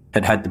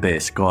 It had to be a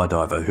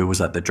skydiver who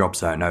was at the drop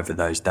zone over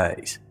those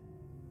days,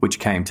 which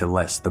came to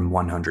less than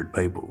 100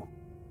 people.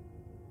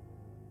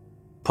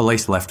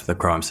 Police left the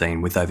crime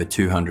scene with over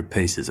 200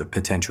 pieces of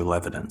potential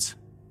evidence,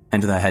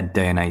 and they had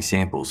DNA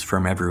samples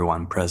from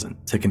everyone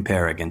present to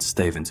compare against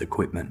Stephen's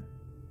equipment.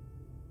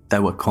 They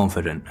were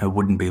confident it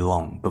wouldn't be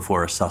long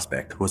before a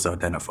suspect was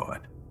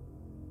identified.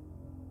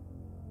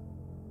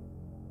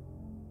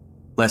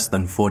 Less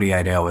than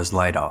 48 hours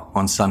later,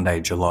 on Sunday,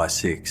 July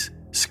 6,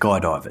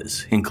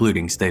 skydivers,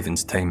 including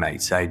Stephen's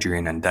teammates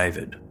Adrian and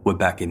David, were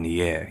back in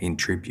the air in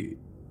tribute.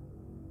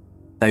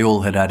 They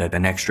all had added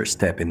an extra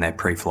step in their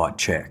pre-flight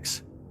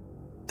checks.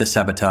 The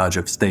sabotage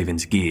of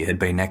Stephen's gear had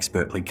been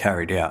expertly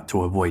carried out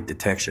to avoid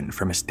detection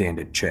from a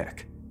standard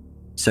check,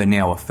 so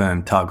now a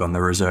firm tug on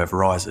the reserve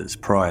risers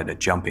prior to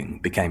jumping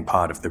became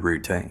part of the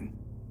routine.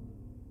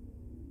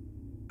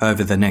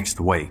 Over the next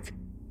week,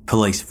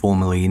 police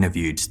formally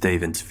interviewed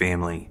Stephen's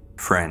family,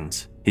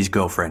 friends, his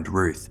girlfriend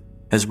Ruth,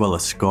 as well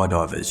as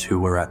skydivers who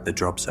were at the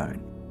drop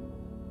zone.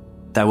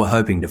 They were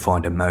hoping to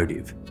find a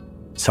motive,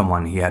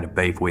 someone he had a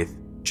beef with,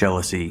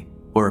 jealousy,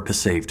 or a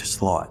perceived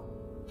slight.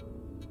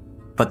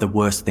 But the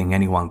worst thing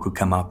anyone could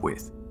come up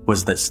with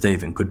was that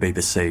Stephen could be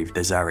perceived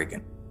as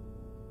arrogant.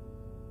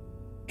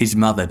 His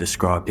mother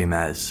described him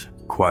as,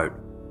 quote,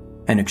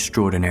 an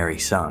extraordinary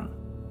son,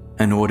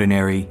 an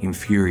ordinary,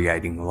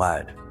 infuriating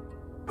lad,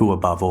 who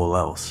above all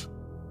else,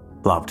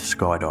 loved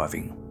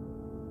skydiving.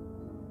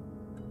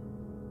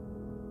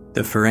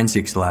 The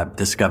forensics lab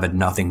discovered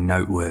nothing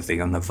noteworthy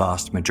on the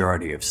vast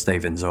majority of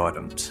Stephen's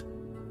items.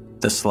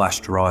 The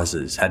slashed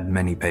risers had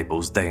many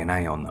people's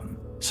DNA on them,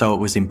 so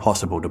it was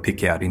impossible to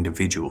pick out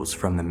individuals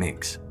from the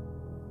mix.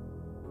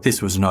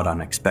 This was not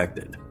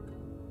unexpected.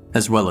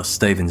 As well as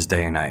Stephen's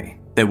DNA,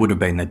 there would have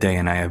been the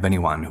DNA of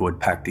anyone who had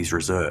packed his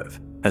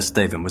reserve, as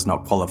Stephen was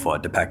not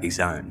qualified to pack his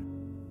own,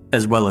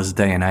 as well as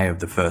DNA of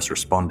the first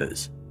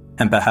responders,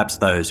 and perhaps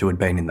those who had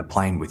been in the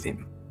plane with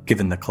him,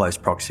 given the close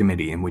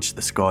proximity in which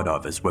the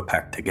skydivers were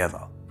packed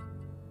together.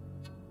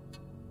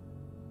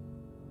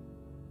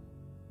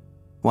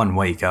 1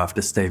 week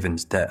after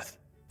Stephen's death,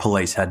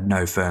 police had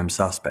no firm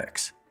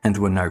suspects and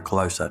were no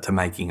closer to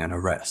making an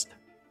arrest.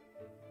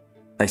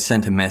 They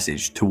sent a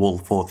message to all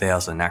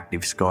 4,000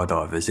 active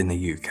skydivers in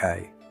the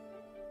UK.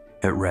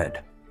 It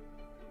read,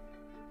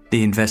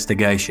 "The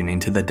investigation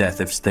into the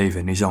death of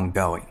Stephen is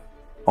ongoing.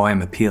 I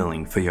am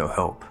appealing for your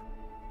help.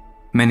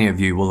 Many of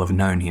you will have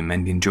known him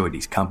and enjoyed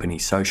his company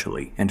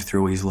socially and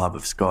through his love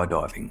of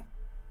skydiving.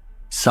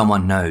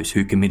 Someone knows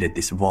who committed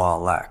this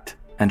vile act,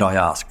 and I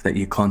ask that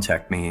you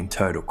contact me in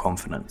total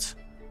confidence.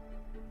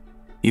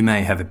 You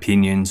may have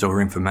opinions or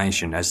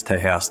information as to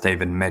how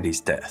Stephen met his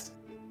death.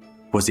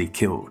 Was he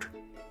killed?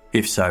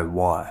 If so,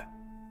 why?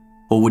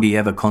 Or would he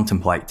ever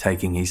contemplate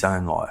taking his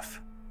own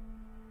life?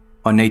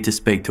 I need to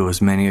speak to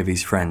as many of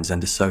his friends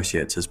and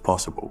associates as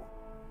possible.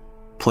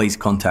 Please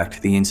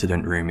contact the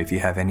incident room if you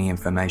have any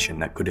information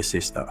that could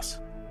assist us.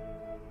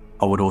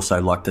 I would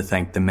also like to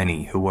thank the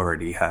many who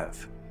already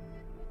have.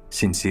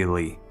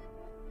 Sincerely,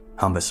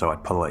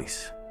 Humberside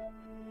Police."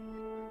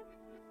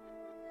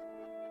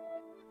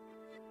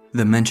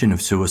 The mention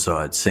of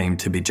suicide seemed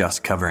to be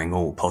just covering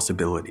all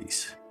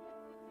possibilities.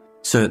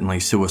 Certainly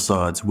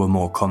suicides were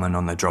more common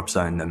on the drop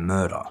zone than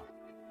murder.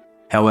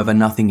 However,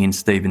 nothing in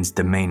Stephen's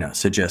demeanour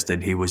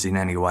suggested he was in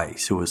any way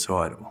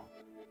suicidal.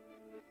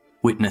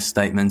 Witness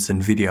statements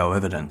and video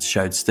evidence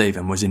showed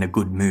Stephen was in a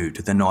good mood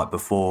the night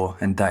before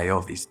and day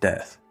of his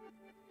death.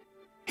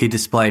 He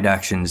displayed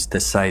actions to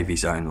save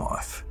his own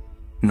life,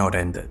 not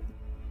end it.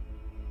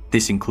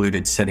 This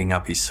included setting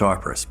up his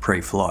Cyprus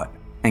pre-flight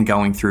and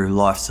going through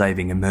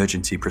life-saving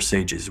emergency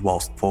procedures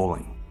whilst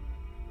falling.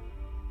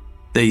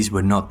 These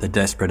were not the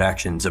desperate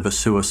actions of a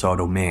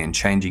suicidal man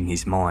changing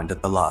his mind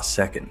at the last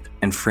second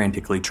and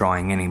frantically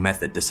trying any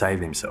method to save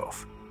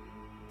himself.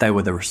 They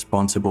were the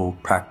responsible,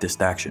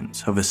 practiced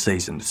actions of a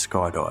seasoned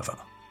skydiver.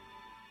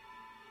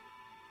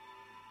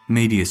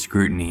 Media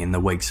scrutiny in the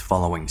weeks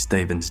following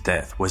Stephen's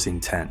death was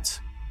intense.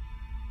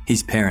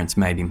 His parents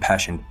made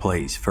impassioned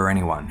pleas for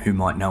anyone who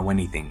might know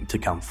anything to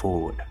come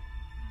forward.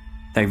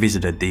 They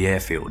visited the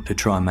airfield to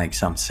try and make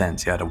some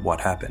sense out of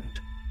what happened.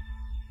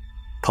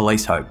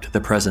 Police hoped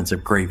the presence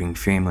of grieving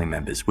family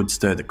members would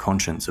stir the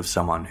conscience of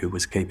someone who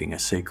was keeping a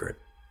secret.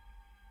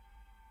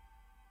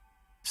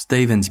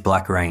 Stephen's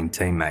Black Rain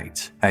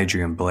teammates,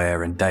 Adrian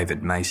Blair and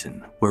David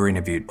Mason, were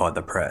interviewed by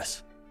the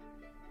press.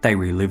 They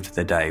relived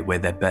the day where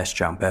their best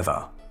jump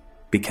ever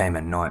became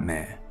a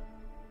nightmare.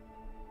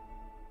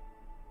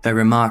 They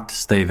remarked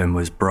Stephen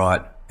was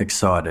bright,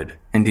 excited,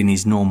 and in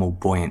his normal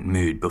buoyant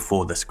mood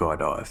before the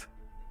skydive.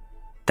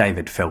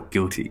 David felt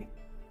guilty.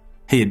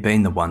 He had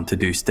been the one to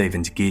do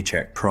Stephen's gear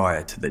check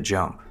prior to the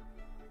jump.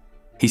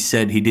 He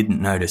said he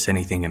didn't notice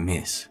anything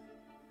amiss,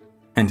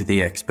 and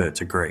the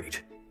experts agreed.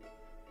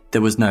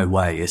 There was no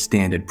way a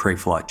standard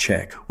pre-flight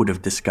check would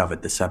have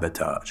discovered the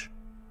sabotage.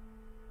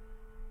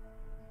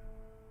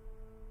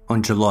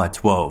 On July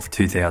 12,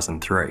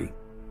 2003,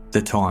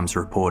 The Times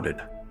reported,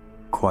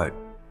 quote,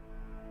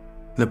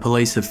 "The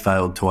police have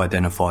failed to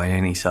identify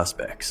any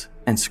suspects,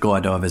 and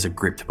skydivers are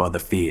gripped by the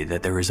fear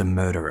that there is a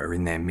murderer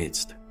in their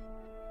midst.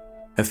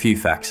 A few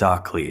facts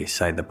are clear,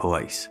 say the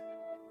police.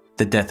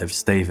 The death of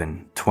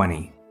Stephen,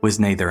 20, was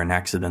neither an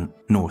accident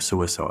nor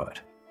suicide.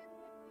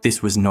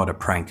 This was not a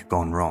prank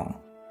gone wrong,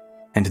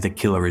 and the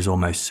killer is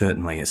almost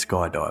certainly a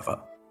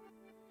skydiver.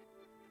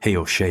 He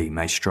or she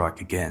may strike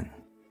again."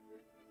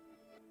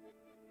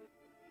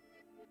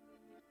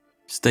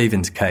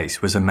 Stephen's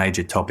case was a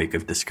major topic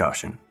of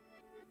discussion.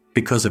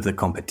 Because of the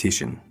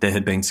competition, there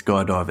had been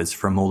skydivers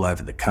from all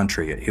over the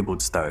country at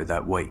Hilder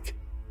that week.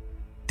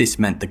 This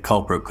meant the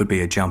culprit could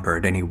be a jumper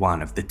at any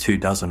one of the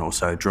 24 or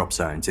so drop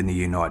zones in the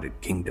United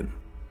Kingdom.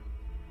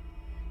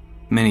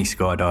 Many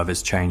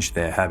skydivers changed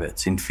their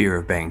habits in fear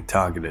of being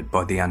targeted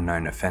by the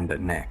unknown offender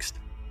next.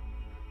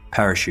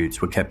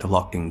 Parachutes were kept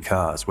locked in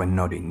cars when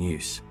not in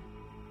use.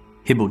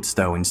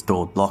 Hilder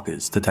installed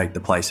lockers to take the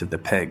place of the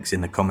pegs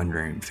in the common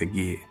room for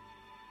gear.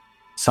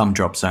 Some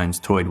drop zones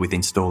toyed with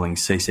installing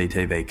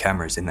CCTV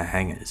cameras in the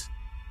hangars,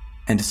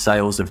 and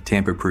sales of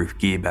tamper-proof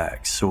gear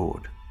bags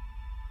soared.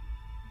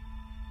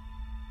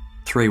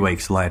 3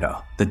 weeks later,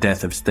 the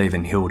death of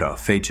Stephen Hilder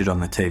featured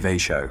on the TV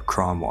show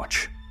Crime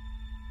Watch.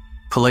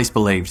 Police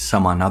believed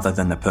someone other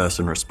than the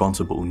person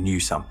responsible knew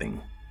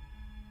something.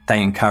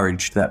 They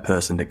encouraged that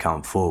person to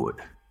come forward.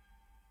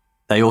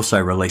 They also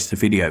released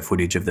video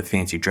footage of the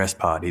fancy dress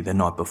party the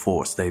night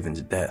before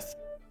Stephen's death.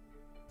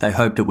 They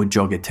hoped it would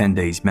jog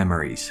attendees'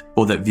 memories,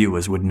 or that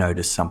viewers would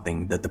notice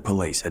something that the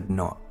police had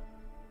not.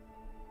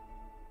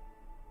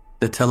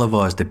 The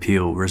televised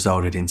appeal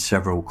resulted in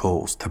several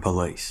calls to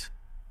police.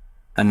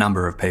 A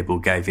number of people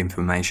gave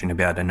information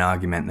about an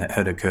argument that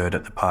had occurred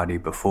at the party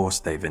before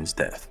Stephen's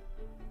death,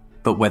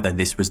 but whether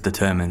this was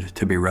determined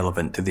to be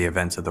relevant to the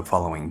events of the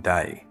following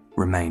day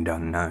remained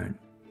unknown.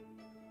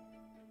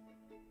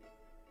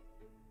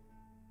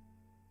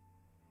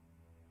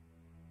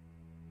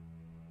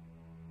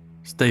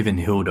 Stephen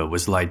Hilder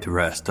was laid to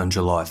rest on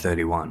July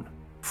 31,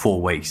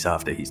 4 weeks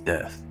after his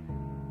death.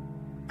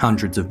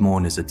 Hundreds of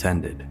mourners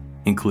attended,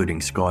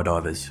 including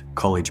skydivers,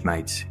 college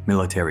mates,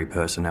 military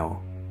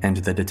personnel, and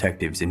the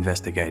detectives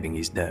investigating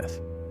his death.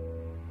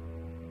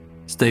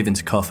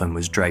 Stephen's coffin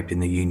was draped in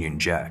the Union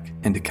Jack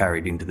and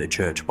carried into the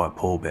church by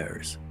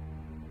pallbearers,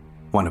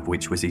 one of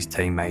which was his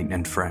teammate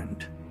and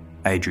friend,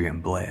 Adrian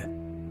Blair.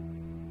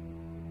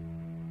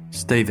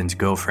 Stephen's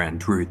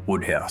girlfriend, Ruth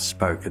Woodhouse,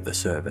 spoke at the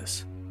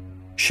service.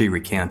 She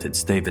recounted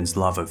Stephen's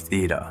love of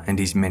theatre and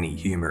his many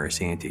humorous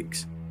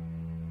antics.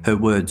 Her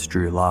words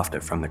drew laughter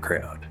from the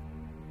crowd.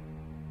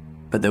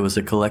 But there was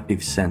a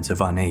collective sense of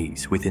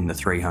unease within the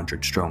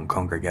 300-strong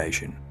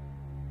congregation.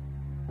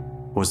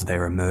 Was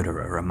there a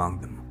murderer among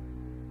them?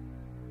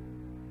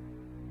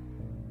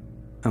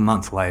 A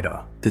month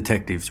later,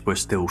 detectives were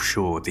still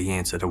sure the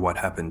answer to what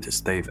happened to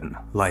Stephen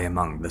lay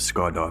among the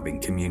skydiving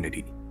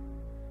community.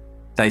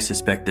 They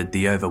suspected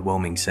the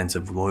overwhelming sense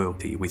of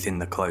loyalty within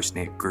the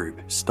close-knit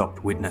group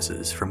stopped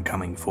witnesses from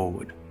coming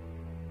forward.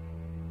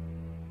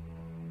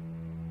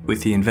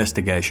 With the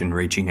investigation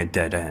reaching a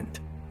dead end,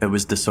 it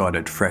was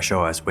decided fresh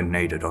eyes were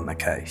needed on the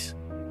case.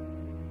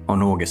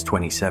 On August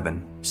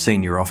 27,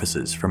 senior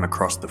officers from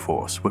across the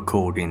force were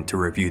called in to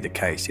review the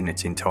case in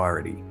its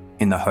entirety,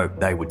 in the hope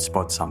they would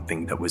spot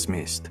something that was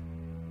missed.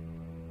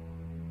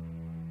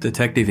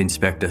 Detective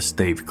Inspector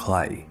Steve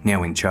Clay,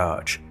 now in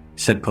charge,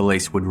 said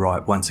police would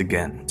write once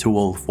again to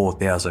all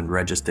 4,000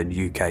 registered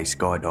UK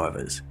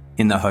skydivers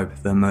in the hope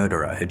the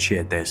murderer had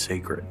shared their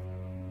secret.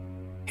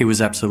 He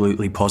was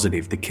absolutely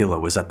positive the killer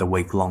was at the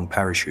week-long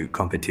parachute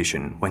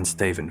competition when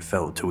Stephen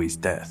fell to his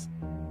death.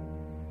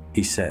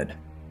 He said,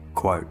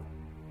 quote,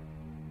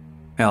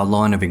 "Our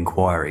line of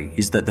inquiry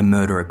is that the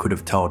murderer could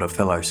have told a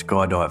fellow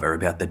skydiver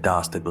about the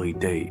dastardly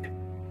deed.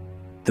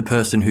 The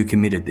person who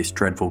committed this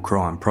dreadful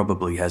crime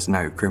probably has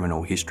no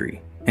criminal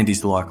history and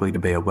is likely to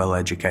be a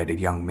well-educated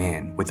young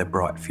man with a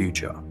bright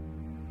future.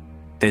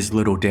 There's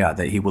little doubt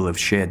that he will have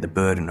shared the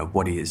burden of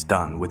what he has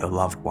done with a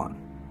loved one.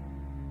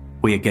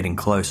 We are getting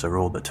closer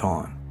all the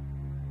time.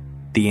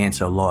 The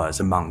answer lies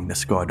among the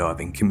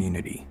skydiving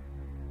community."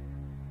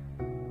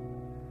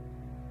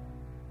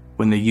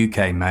 When the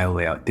UK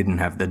mail-out didn't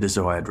have the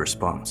desired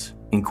response,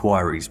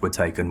 inquiries were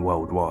taken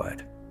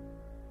worldwide.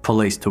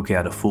 Police took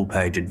out a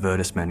full-page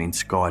advertisement in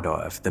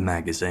Skydive, the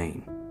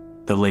magazine,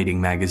 the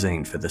leading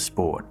magazine for the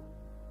sport,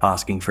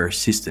 asking for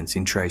assistance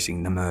in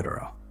tracing the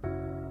murderer.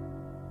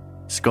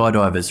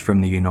 Skydivers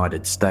from the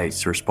United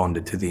States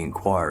responded to the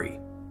inquiry,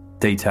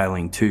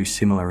 detailing 2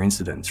 similar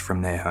incidents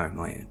from their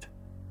homeland.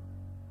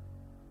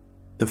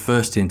 The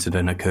first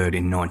incident occurred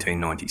in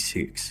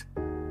 1996.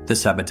 The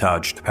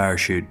sabotaged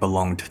parachute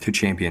belonged to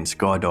champion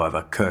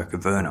skydiver Kirk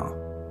Werner.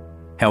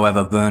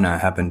 However, Werner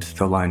happened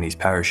to loan his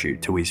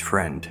parachute to his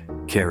friend,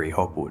 Kerry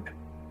Hopwood.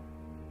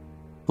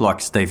 Like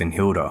Stephen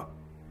Hilder,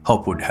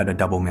 Hopwood had a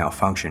double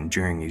malfunction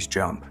during his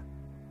jump.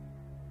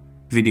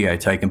 Video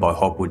taken by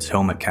Hopwood's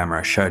helmet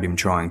camera showed him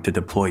trying to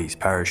deploy his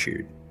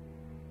parachute.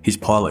 His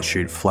pilot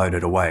chute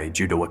floated away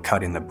due to a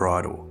cut in the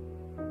bridle,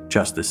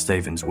 just as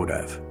Stephen's would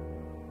have.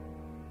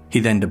 He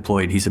then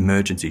deployed his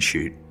emergency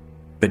chute,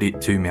 but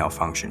it too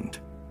malfunctioned.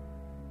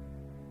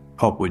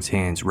 Hopwood's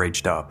hands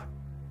reached up.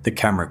 The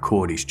camera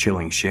caught his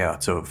chilling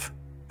shouts of,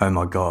 "Oh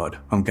my God,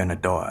 I'm gonna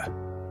die,"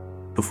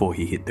 before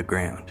he hit the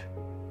ground.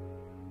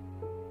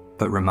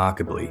 But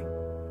remarkably,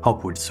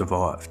 Hopwood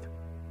survived.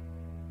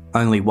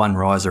 Only one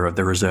riser of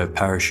the reserve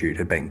parachute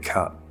had been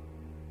cut.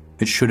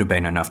 It should have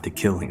been enough to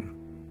kill him,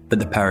 but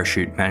the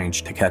parachute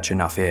managed to catch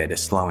enough air to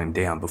slow him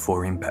down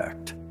before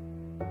impact.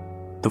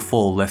 The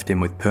fall left him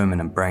with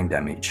permanent brain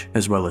damage,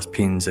 as well as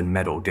pins and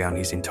metal down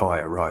his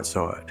entire right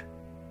side.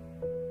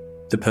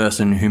 The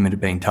person whom had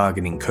been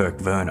targeting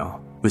Kirk Werner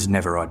was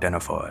never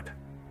identified.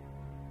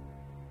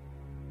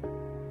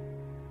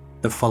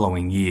 The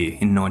following year,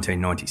 in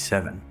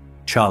 1997,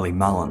 Charlie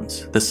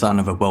Mullins, the son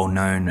of a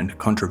well-known and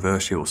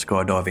controversial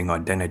skydiving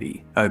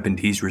identity, opened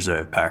his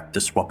reserve pack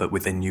to swap it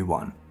with a new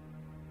one.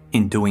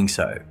 In doing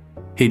so,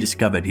 he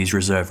discovered his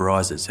reserve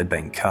risers had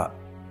been cut.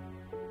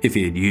 If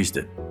he had used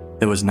it,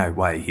 there was no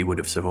way he would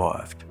have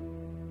survived.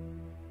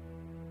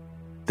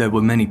 There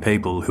were many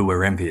people who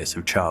were envious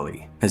of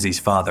Charlie, as his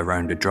father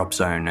owned a drop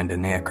zone and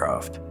an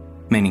aircraft,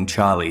 meaning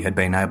Charlie had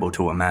been able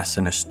to amass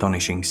an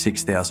astonishing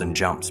 6,000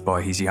 jumps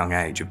by his young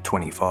age of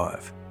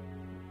 25.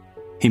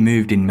 He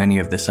moved in many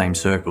of the same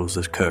circles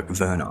as Kirk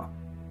Werner.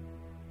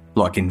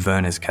 Like in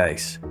Werner's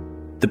case,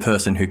 the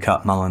person who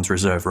cut Mullins'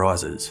 reserve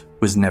risers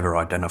was never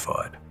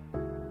identified.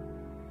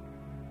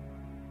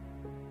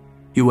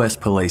 US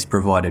police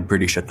provided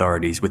British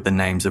authorities with the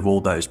names of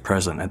all those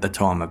present at the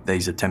time of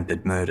these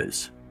attempted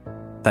murders.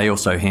 They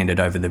also handed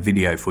over the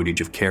video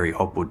footage of Kerry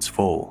Hopwood's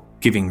fall,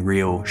 giving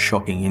real,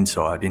 shocking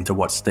insight into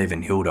what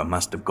Stephen Hilder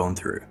must have gone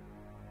through.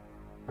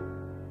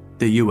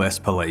 The US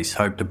police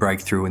hoped a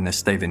breakthrough in the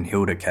Stephen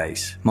Hilder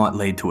case might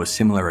lead to a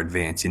similar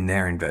advance in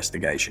their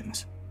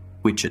investigations,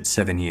 which at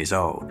 7 years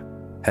old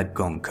had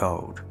gone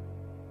cold.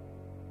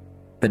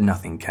 But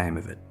nothing came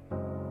of it.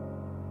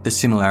 The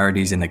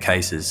similarities in the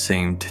cases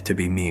seemed to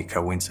be mere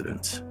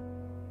coincidence.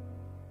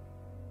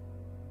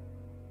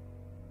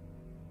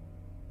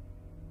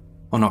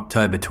 On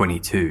October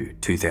 22,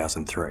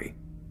 2003,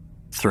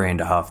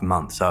 3.5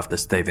 months after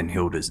Stephen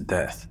Hilder's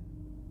death,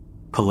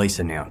 police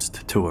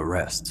announced 2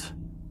 arrests.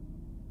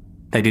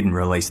 They didn't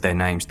release their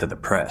names to the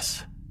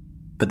press,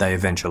 but they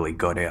eventually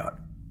got out.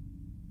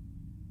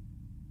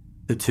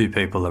 The 2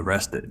 people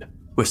arrested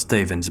were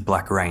Stephen's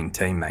Black Rain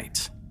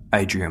teammates,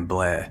 Adrian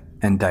Blair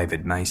and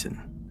David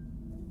Mason.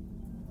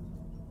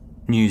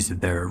 News of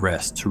their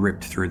arrests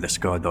ripped through the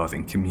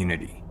skydiving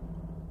community.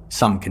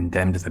 Some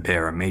condemned the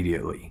pair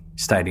immediately,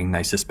 stating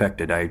they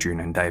suspected Adrian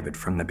and David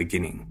from the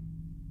beginning,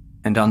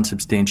 and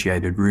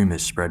unsubstantiated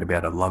rumours spread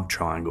about a love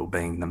triangle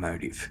being the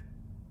motive.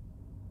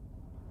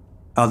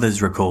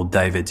 Others recalled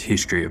David's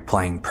history of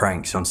playing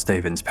pranks on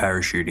Stephen's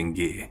parachuting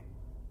gear.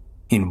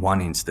 In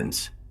one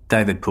instance,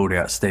 David pulled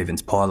out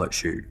Stephen's pilot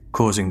chute,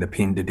 causing the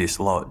pin to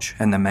dislodge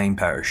and the main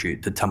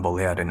parachute to tumble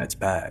out in its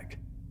bag.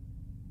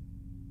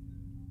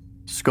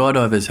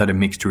 Skydivers had a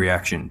mixed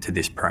reaction to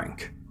this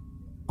prank.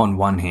 On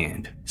one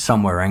hand,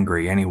 some were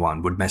angry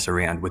anyone would mess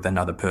around with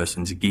another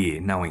person's gear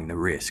knowing the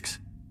risks.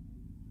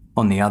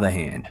 On the other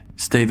hand,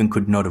 Stephen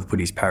could not have put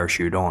his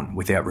parachute on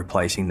without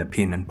replacing the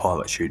pin and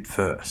pilot chute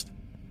first,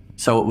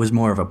 so it was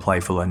more of a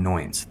playful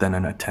annoyance than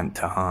an attempt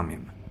to harm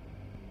him.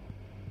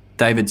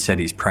 David said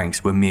his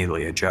pranks were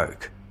merely a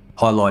joke,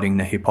 highlighting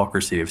the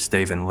hypocrisy of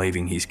Stephen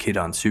leaving his kid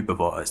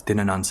unsupervised in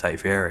an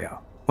unsafe area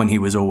when he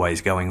was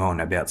always going on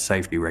about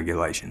safety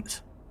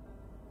regulations.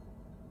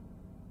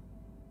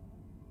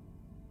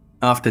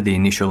 After the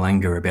initial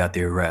anger about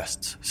the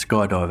arrests,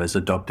 skydivers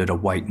adopted a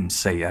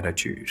wait-and-see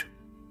attitude.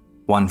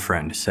 One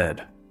friend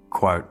said,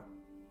 quote,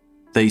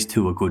 "These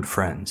 2 are good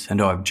friends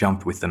and I've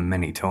jumped with them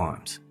many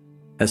times.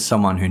 As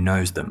someone who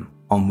knows them,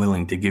 I'm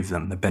willing to give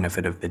them the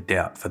benefit of the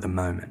doubt for the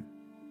moment."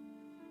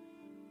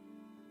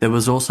 There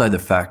was also the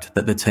fact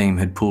that the team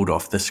had pulled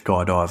off the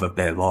skydive of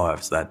their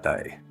lives that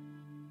day.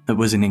 It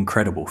was an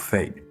incredible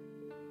feat.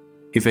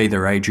 If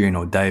either Adrian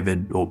or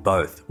David, or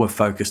both, were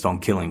focused on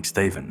killing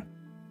Stephen,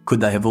 could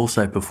they have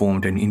also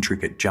performed an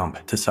intricate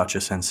jump to such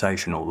a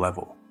sensational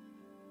level?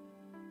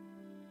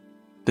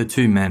 The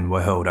 2 men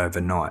were held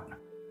overnight.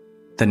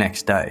 The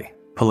next day,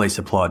 police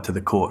applied to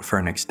the court for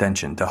an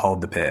extension to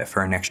hold the pair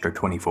for an extra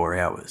 24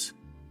 hours.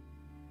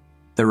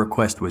 The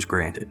request was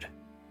granted.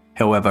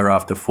 However,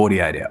 after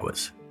 48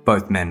 hours,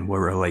 both men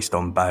were released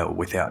on bail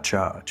without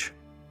charge.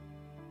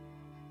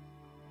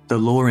 The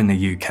law in the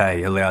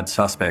UK allowed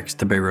suspects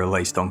to be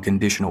released on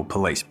conditional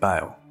police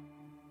bail.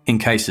 In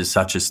cases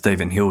such as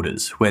Stephen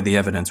Hilder's, where the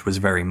evidence was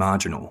very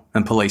marginal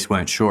and police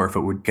weren't sure if it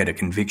would get a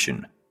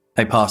conviction,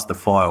 they passed the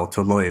file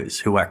to lawyers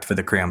who act for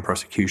the Crown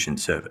Prosecution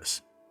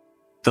Service.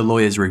 The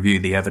lawyers review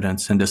the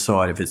evidence and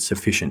decide if it's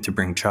sufficient to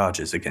bring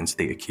charges against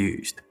the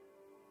accused.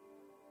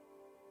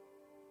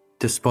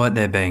 Despite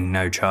there being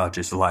no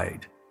charges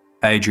laid,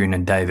 Adrian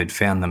and David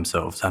found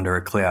themselves under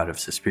a cloud of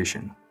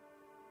suspicion.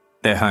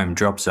 Their home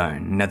drop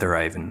zone,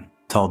 Netheravon,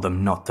 told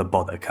them not to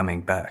bother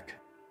coming back.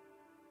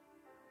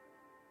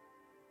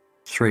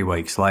 3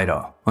 weeks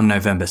later, on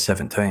November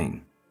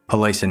 17,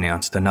 police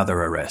announced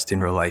another arrest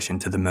in relation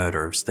to the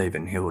murder of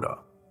Stephen Hilder.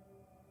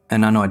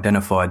 An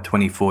unidentified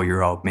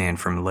 24-year-old man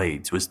from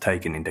Leeds was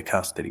taken into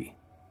custody.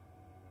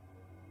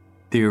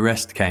 The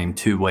arrest came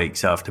 2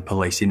 weeks after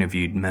police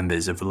interviewed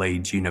members of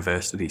Leeds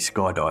University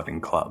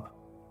Skydiving Club.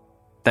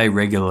 They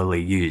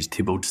regularly used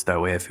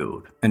Thibaultstow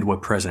Airfield and were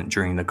present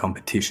during the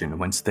competition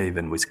when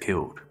Stephen was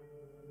killed.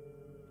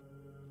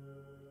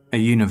 A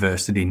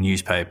university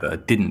newspaper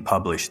didn't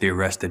publish the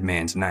arrested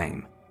man's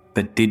name,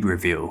 but did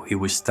reveal he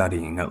was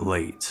studying at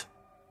Leeds.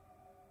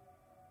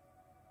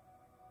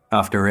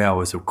 After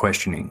hours of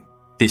questioning,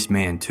 this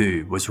man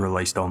too was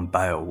released on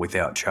bail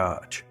without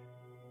charge.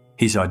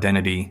 His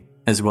identity,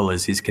 as well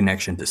as his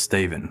connection to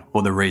Stephen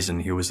or the reason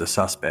he was a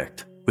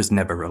suspect, was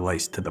never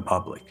released to the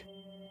public.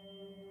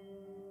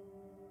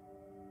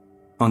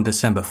 On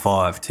December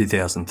 5,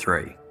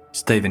 2003,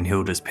 Stephen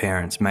Hilder's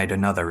parents made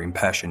another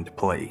impassioned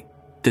plea,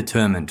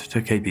 determined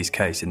to keep his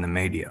case in the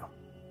media.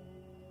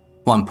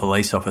 One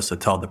police officer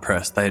told the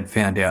press they had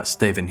found out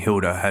Stephen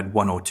Hilder had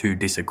 1 or 2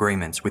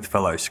 disagreements with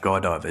fellow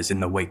skydivers in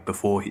the week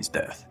before his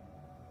death.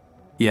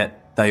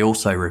 Yet, they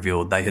also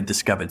revealed they had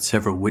discovered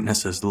several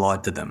witnesses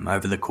lied to them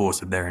over the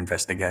course of their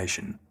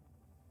investigation.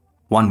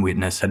 One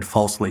witness had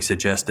falsely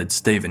suggested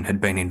Stephen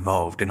had been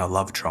involved in a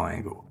love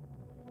triangle.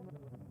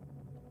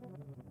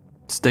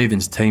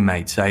 Stephen's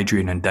teammates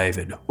Adrian and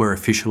David were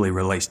officially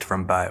released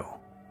from bail,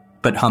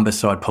 but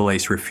Humberside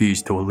police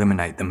refused to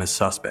eliminate them as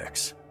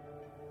suspects.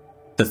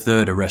 The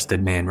third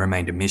arrested man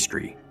remained a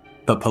mystery,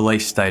 but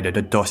police stated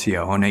a dossier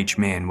on each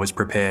man was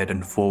prepared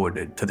and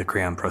forwarded to the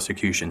Crown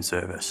Prosecution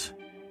Service.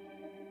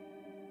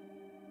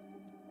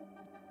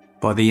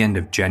 By the end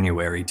of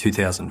January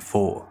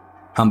 2004,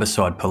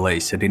 Humberside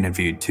police had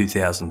interviewed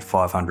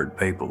 2,500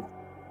 people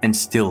and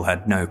still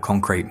had no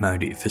concrete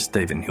motive for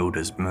Stephen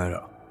Hilder's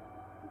murder.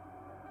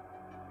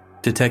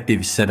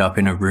 Detectives set up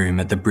in a room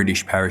at the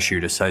British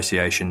Parachute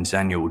Association's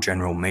annual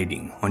general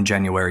meeting on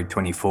January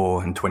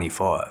 24 and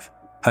 25,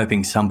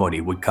 hoping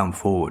somebody would come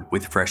forward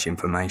with fresh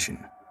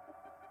information.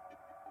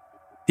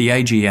 The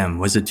AGM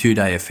was a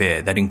 2-day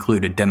affair that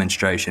included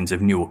demonstrations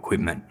of new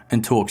equipment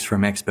and talks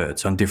from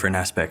experts on different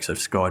aspects of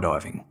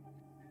skydiving.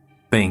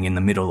 Being in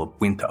the middle of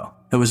winter,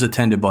 it was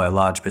attended by a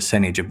large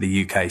percentage of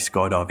the UK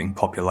skydiving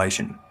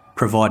population,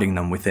 providing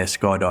them with their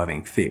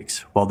skydiving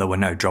fix while there were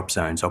no drop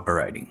zones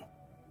operating.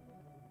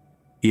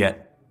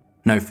 Yet,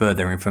 no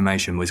further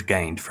information was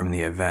gained from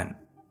the event.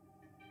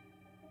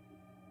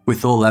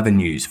 With all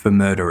avenues for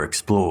murder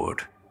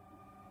explored,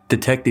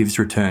 detectives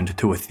returned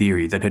to a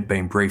theory that had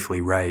been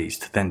briefly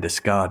raised, then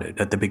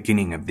discarded at the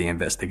beginning of the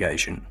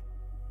investigation: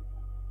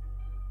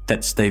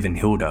 that Stephen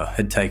Hilder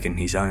had taken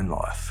his own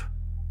life.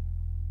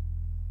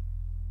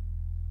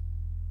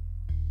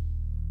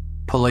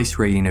 Police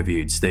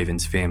re-interviewed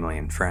Stephen's family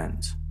and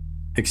friends,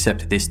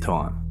 except this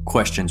time,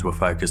 questions were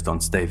focused on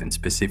Stephen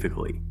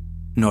specifically,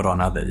 not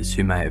on others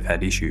who may have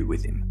had issue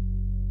with him.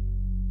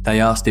 They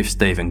asked if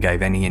Stephen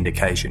gave any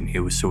indication he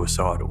was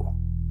suicidal.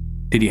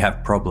 Did he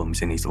have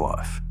problems in his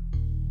life?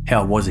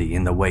 How was he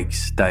in the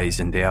weeks, days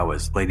and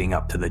hours leading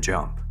up to the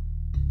jump?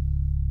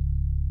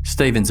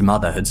 Stephen's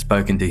mother had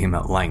spoken to him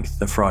at length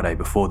the Friday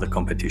before the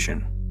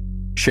competition.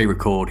 She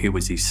recalled he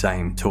was his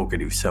same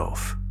talkative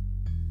self.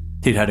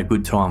 He'd had a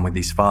good time with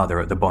his father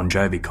at the Bon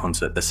Jovi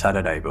concert the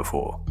Saturday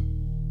before.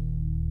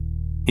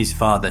 His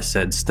father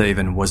said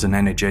Stephen was an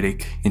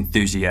energetic,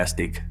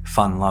 enthusiastic,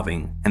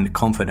 fun-loving and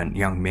confident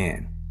young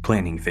man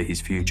planning for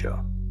his future.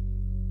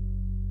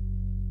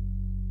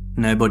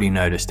 Nobody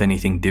noticed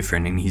anything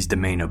different in his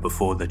demeanour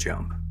before the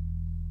jump.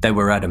 They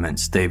were adamant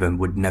Stephen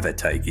would never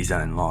take his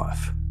own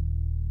life.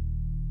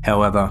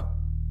 However,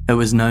 it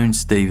was known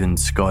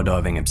Stephen's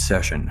skydiving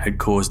obsession had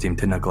caused him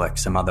to neglect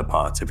some other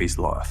parts of his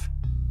life,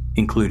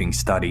 including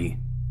study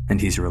and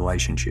his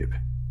relationship.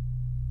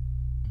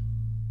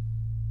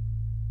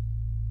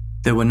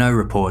 There were no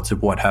reports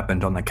of what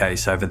happened on the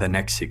case over the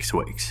next 6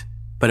 weeks,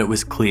 but it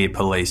was clear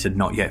police had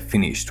not yet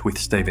finished with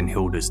Stephen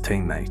Hilder's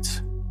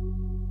teammates.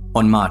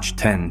 On March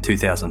 10,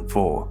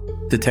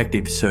 2004,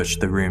 detectives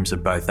searched the rooms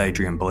of both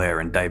Adrian Blair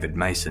and David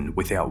Mason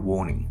without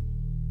warning.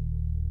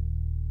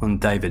 On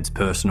David's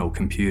personal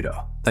computer,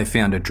 they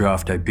found a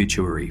draft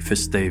obituary for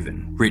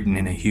Stephen written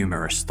in a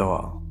humorous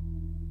style.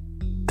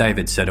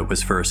 David said it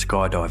was for a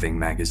skydiving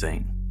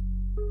magazine.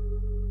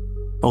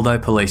 Although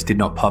police did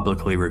not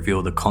publicly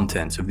reveal the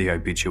contents of the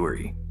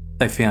obituary,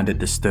 they found it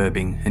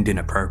disturbing and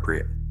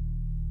inappropriate.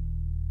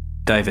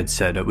 David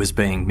said it was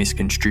being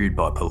misconstrued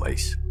by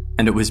police,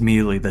 and it was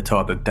merely the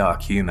type of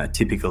dark humour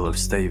typical of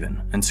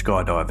Stephen and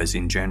skydivers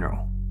in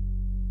general.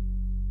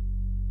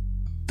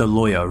 The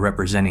lawyer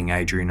representing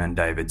Adrian and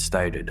David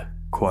stated,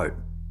 quote,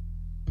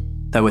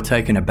 "They were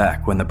taken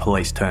aback when the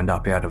police turned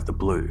up out of the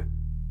blue.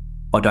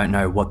 I don't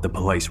know what the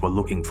police were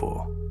looking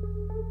for.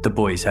 The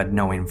boys had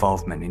no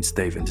involvement in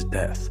Stephen's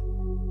death."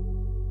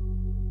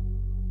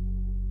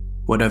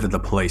 Whatever the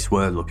police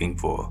were looking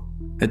for,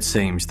 it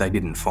seems they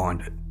didn't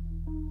find it.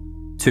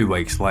 2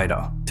 weeks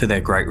later, to their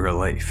great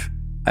relief,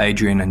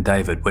 Adrian and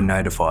David were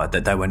notified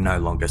that they were no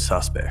longer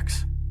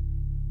suspects.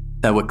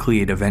 They were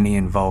cleared of any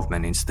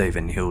involvement in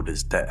Stephen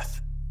Hilder's death.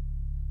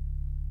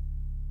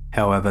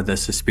 However, the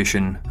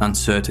suspicion,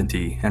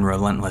 uncertainty and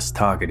relentless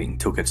targeting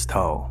took its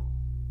toll.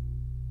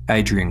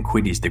 Adrian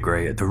quit his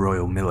degree at the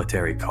Royal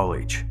Military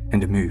College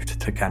and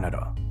moved to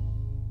Canada.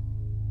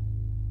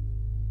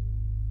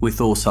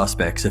 With all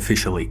suspects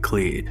officially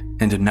cleared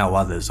and no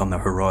others on the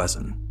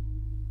horizon,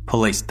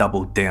 police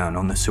doubled down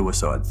on the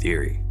suicide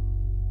theory.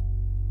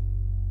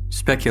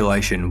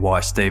 Speculation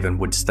why Stephen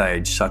would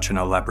stage such an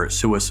elaborate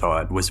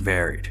suicide was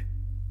varied.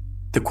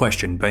 The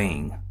question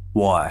being,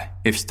 why,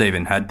 if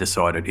Stephen had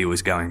decided he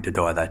was going to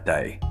die that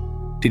day,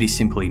 did he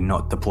simply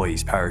not deploy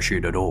his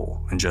parachute at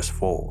all and just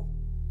fall?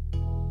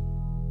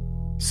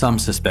 Some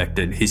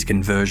suspected his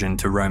conversion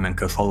to Roman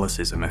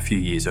Catholicism a few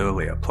years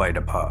earlier played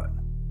a part.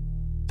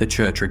 The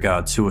church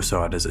regards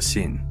suicide as a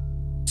sin,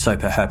 so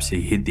perhaps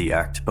he hid the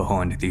act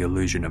behind the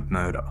illusion of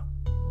murder.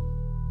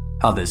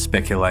 Others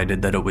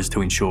speculated that it was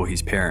to ensure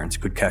his parents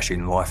could cash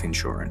in life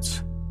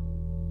insurance.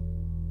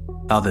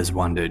 Others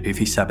wondered if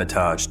he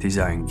sabotaged his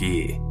own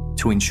gear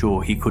to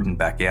ensure he couldn't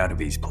back out of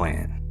his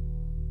plan.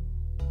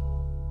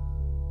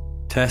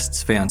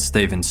 Tests found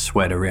Stephen's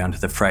sweat around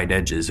the frayed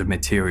edges of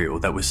material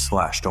that was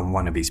slashed on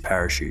one of his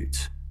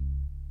parachutes.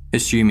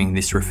 Assuming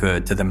this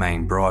referred to the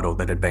main bridle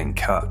that had been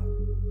cut,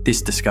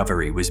 this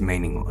discovery was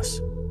meaningless.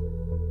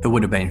 It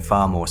would have been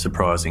far more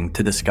surprising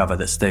to discover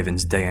that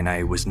Stephen's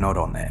DNA was not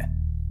on there,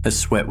 as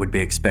sweat would be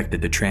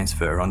expected to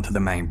transfer onto the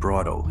main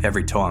bridle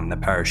every time the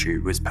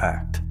parachute was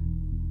packed.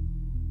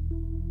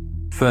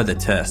 Further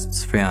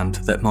tests found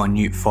that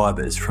minute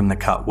fibres from the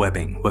cut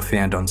webbing were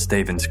found on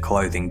Stephen's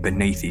clothing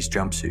beneath his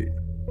jumpsuit.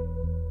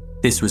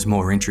 This was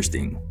more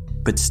interesting,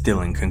 but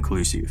still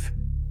inconclusive.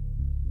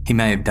 He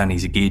may have done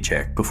his gear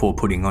check before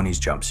putting on his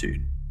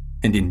jumpsuit,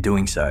 and in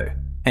doing so,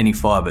 any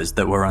fibres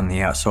that were on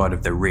the outside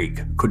of the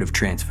rig could have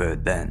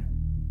transferred then.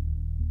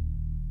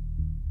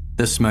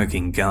 The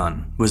smoking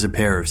gun was a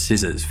pair of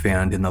scissors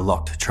found in the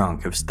locked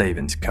trunk of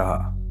Stephen's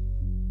car.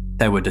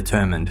 They were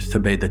determined to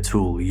be the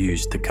tool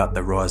used to cut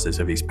the risers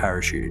of his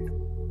parachute.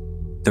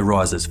 The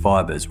risers'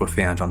 fibres were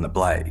found on the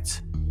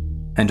blades,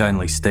 and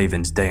only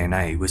Stephen's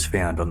DNA was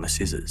found on the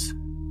scissors.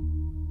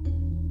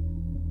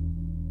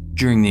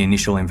 During the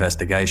initial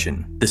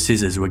investigation, the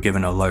scissors were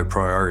given a low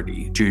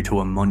priority due to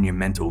a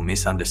monumental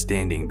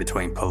misunderstanding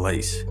between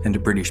police and a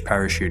British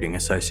Parachuting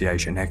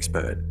Association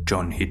expert,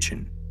 John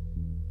Hitchin.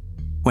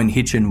 When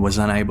Hitchin was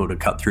unable to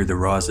cut through the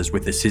risers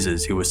with the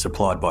scissors he was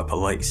supplied by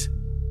police,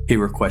 he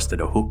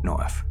requested a hook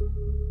knife.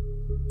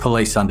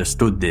 Police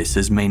understood this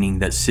as meaning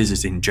that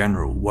scissors in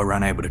general were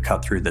unable to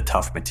cut through the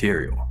tough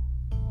material.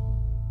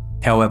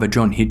 However,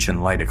 John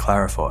Hitchin later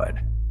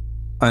clarified,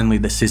 only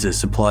the scissors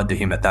supplied to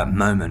him at that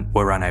moment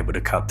were unable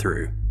to cut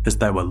through, as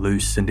they were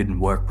loose and didn't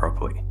work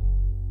properly.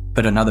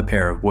 But another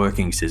pair of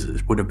working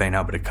scissors would have been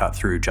able to cut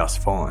through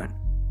just fine.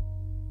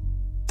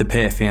 The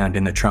pair found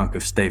in the trunk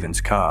of Stephen's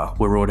car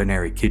were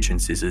ordinary kitchen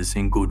scissors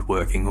in good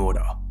working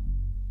order.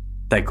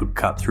 They could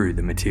cut through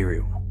the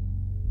material.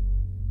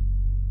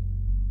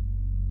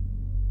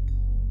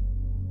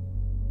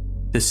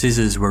 The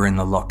scissors were in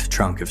the locked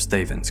trunk of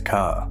Stephen's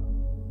car,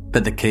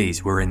 but the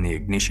keys were in the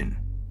ignition,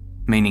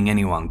 meaning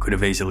anyone could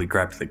have easily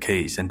grabbed the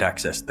keys and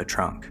accessed the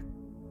trunk.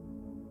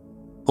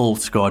 All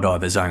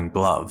skydivers own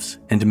gloves,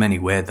 and many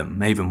wear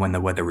them even when the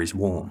weather is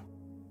warm.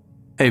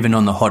 Even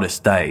on the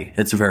hottest day,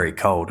 it's very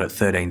cold at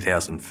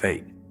 13,000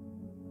 feet.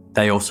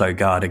 They also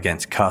guard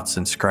against cuts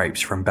and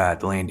scrapes from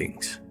bad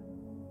landings.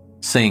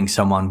 Seeing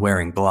someone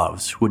wearing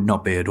gloves would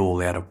not be at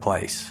all out of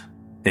place,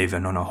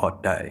 even on a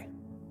hot day.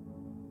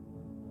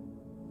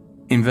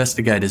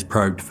 Investigators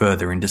probed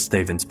further into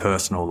Stephen's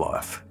personal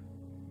life.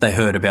 They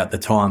heard about the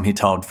time he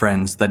told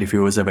friends that if he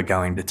was ever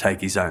going to take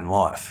his own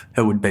life,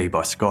 it would be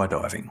by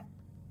skydiving.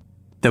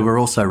 There were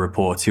also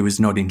reports he was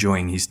not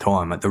enjoying his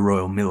time at the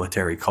Royal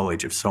Military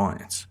College of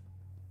Science.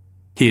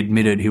 He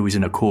admitted he was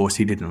in a course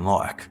he didn't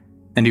like,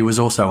 and he was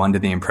also under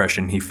the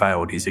impression he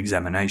failed his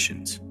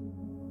examinations,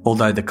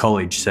 although the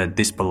college said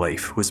this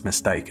belief was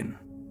mistaken.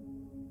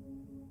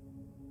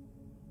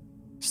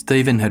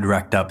 Stephen had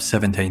racked up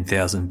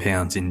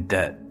 £17,000 in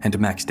debt and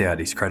maxed out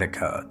his credit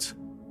cards,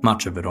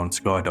 much of it on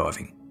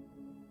skydiving.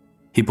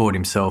 He bought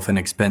himself an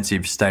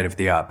expensive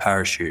state-of-the-art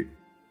parachute,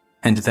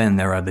 and then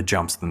there are the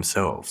jumps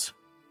themselves.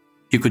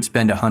 You could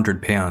spend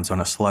 £100 on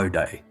a slow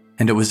day,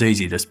 and it was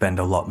easy to spend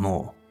a lot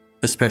more,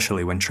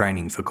 especially when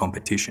training for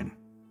competition.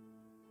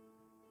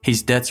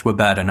 His debts were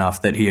bad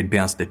enough that he had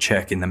bounced a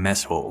cheque in the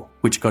mess hall,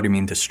 which got him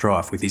into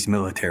strife with his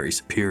military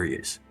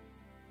superiors.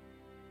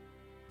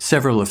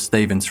 Several of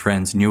Stephen's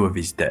friends knew of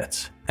his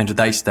debts, and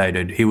they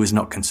stated he was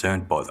not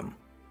concerned by them.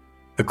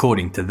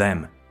 According to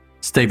them,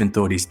 Stephen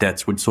thought his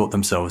debts would sort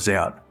themselves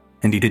out,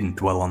 and he didn't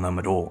dwell on them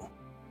at all.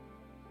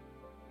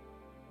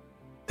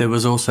 There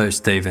was also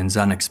Stephen's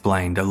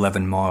unexplained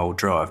 11-mile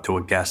drive to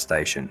a gas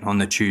station on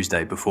the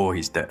Tuesday before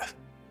his death.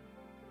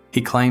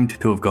 He claimed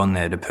to have gone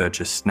there to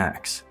purchase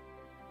snacks,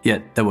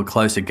 yet there were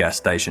closer gas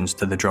stations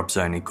to the drop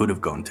zone he could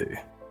have gone to.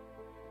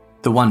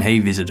 The one he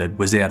visited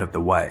was out of the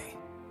way.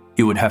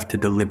 You would have to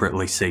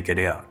deliberately seek it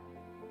out.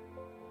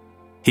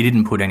 He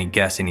didn't put any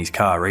gas in his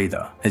car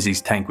either, as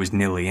his tank was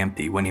nearly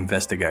empty when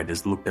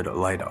investigators looked at it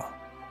later.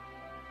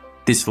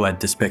 This led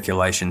to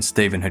speculation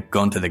Stephen had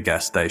gone to the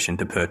gas station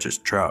to purchase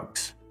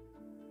drugs,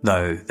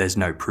 though there's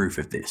no proof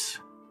of this.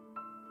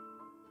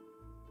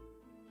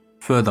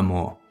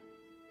 Furthermore,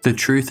 the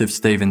truth of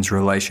Stephen's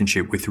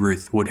relationship with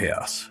Ruth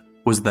Woodhouse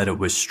was that it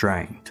was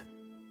strained.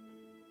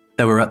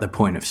 They were at the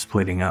point of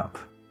splitting up.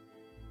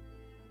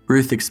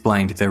 Ruth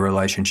explained their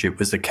relationship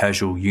was a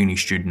casual uni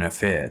student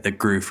affair that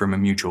grew from a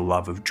mutual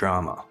love of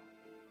drama.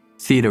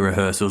 Theatre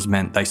rehearsals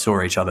meant they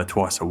saw each other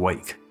twice a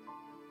week,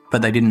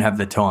 but they didn't have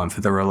the time for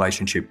the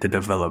relationship to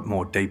develop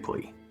more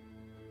deeply.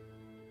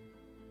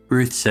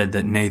 Ruth said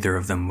that neither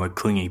of them were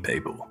clingy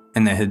people,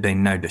 and there had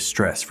been no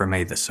distress from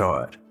either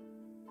side.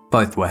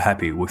 Both were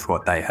happy with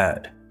what they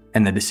had,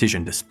 and the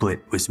decision to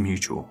split was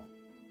mutual.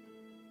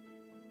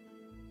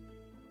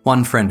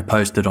 One friend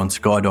posted on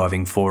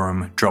skydiving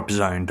forum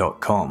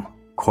dropzone.com,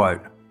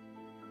 quote,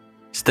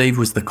 "Steve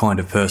was the kind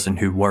of person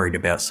who worried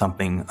about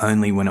something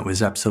only when it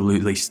was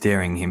absolutely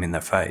staring him in the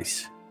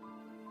face.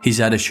 His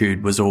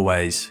attitude was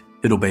always,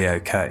 it'll be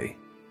okay,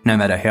 no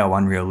matter how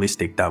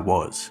unrealistic that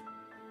was.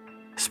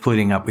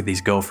 Splitting up with his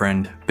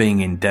girlfriend,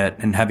 being in debt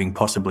and having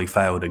possibly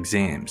failed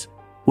exams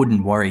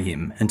wouldn't worry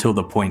him until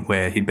the point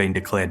where he'd been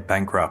declared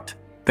bankrupt,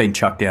 been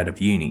chucked out of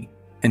uni,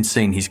 and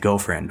seen his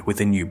girlfriend with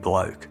a new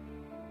bloke."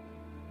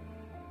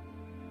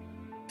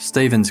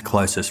 Stephen's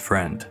closest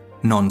friend,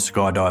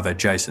 non-skydiver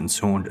Jason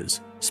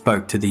Saunders,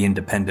 spoke to the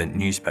Independent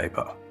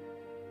newspaper.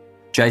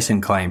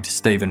 Jason claimed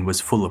Stephen was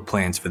full of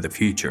plans for the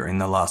future in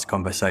the last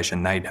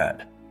conversation they'd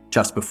had,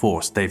 just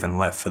before Stephen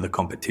left for the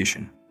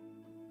competition.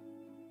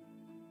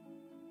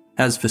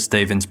 As for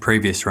Stephen's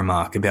previous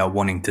remark about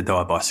wanting to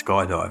die by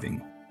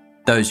skydiving,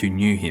 those who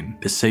knew him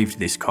perceived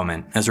this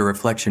comment as a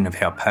reflection of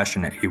how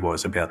passionate he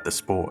was about the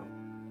sport.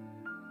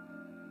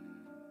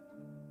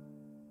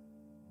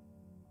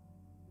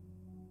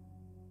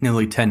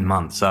 Nearly 10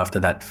 months after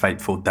that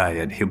fateful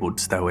day at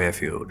Hibblestone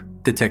Airfield,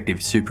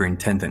 Detective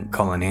Superintendent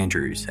Colin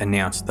Andrews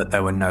announced that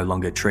they were no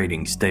longer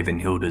treating Stephen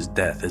Hilder's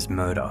death as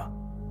murder.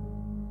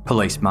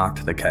 Police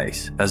marked the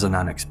case as an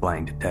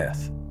unexplained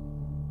death.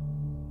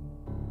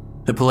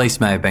 The police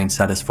may have been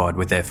satisfied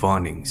with their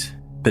findings,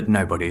 but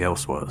nobody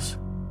else was.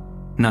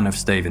 None of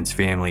Stephen's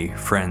family,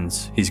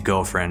 friends, his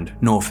girlfriend,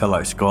 nor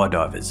fellow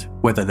skydivers,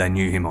 whether they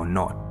knew him or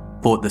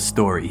not, bought the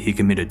story he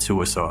committed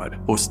suicide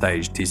or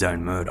staged his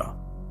own murder.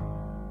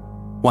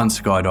 One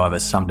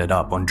skydiver summed it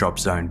up on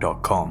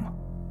dropzone.com,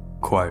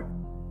 quote,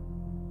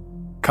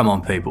 "Come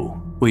on people,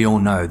 we all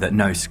know that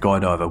no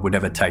skydiver would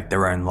ever take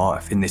their own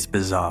life in this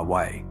bizarre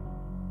way.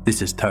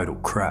 This is total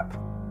crap.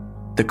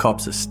 The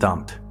cops are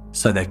stumped,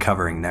 so they're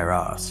covering their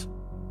arse."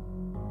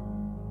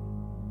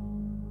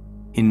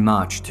 In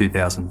March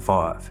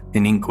 2005,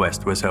 an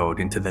inquest was held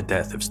into the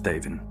death of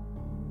Stephen.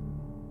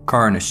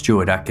 Coroner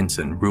Stuart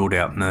Atkinson ruled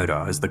out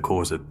murder as the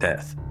cause of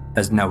death,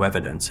 as no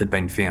evidence had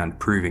been found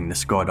proving the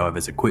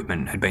skydiver's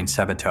equipment had been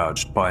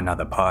sabotaged by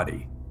another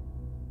party.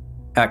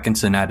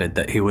 Atkinson added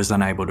that he was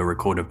unable to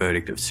record a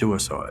verdict of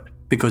suicide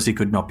because he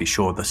could not be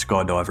sure the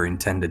skydiver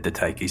intended to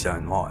take his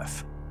own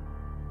life.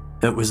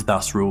 It was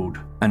thus ruled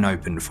an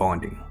open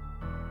finding.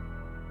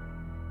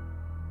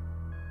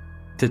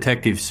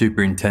 Detective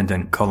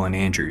Superintendent Colin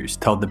Andrews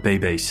told the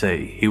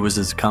BBC he was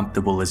as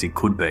comfortable as he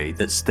could be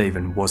that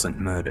Stephen wasn't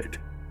murdered.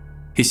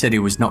 He said he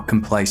was not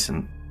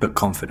complacent, but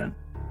confident,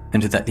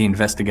 and that the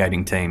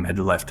investigating team had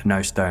left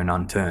no stone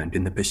unturned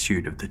in the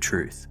pursuit of the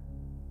truth.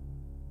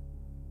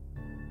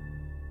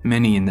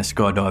 Many in the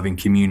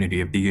skydiving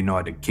community of the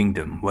United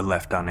Kingdom were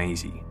left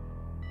uneasy.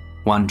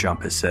 One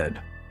jumper said,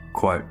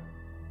 quote,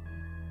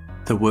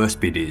 "The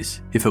worst bit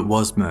is, if it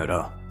was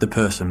murder, the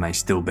person may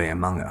still be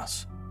among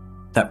us.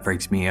 That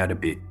freaks me out a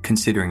bit,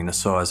 considering the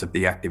size of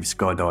the active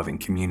skydiving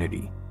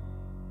community.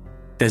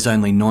 There's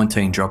only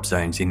 19 drop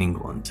zones in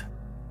England.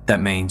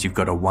 That means you've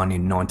got a 1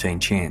 in 19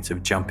 chance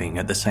of jumping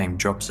at the same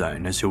drop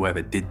zone as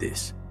whoever did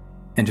this,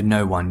 and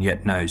no one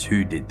yet knows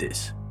who did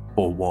this,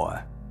 or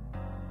why."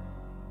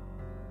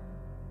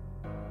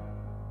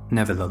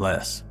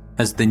 Nevertheless,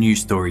 as the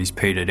news stories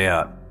petered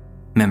out,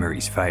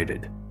 memories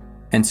faded,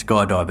 and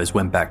skydivers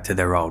went back to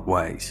their old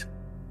ways.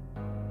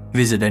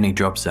 Visit any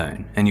drop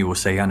zone and you will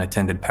see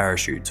unattended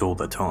parachutes all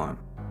the time.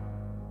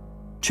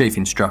 Chief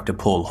Instructor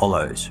Paul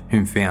Hollows,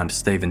 whom found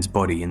Stephen's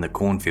body in the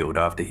cornfield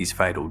after his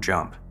fatal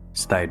jump,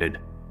 stated,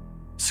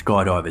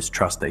 "Skydivers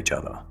trust each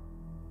other.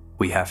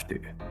 We have to.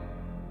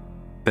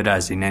 But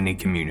as in any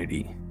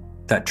community,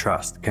 that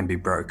trust can be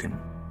broken."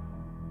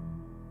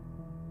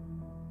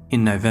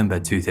 In November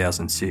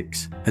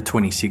 2006, a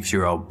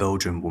 26-year-old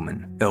Belgian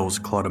woman, Els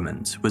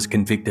Clodemans, was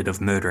convicted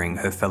of murdering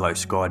her fellow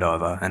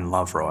skydiver and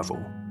love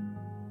rival.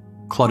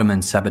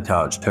 Clodemans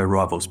sabotaged her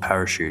rival's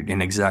parachute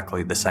in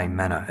exactly the same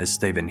manner as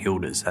Stephen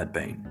Hilder's had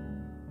been.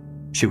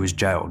 She was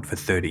jailed for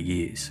 30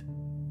 years.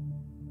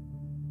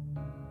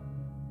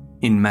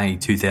 In May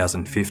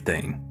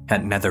 2015,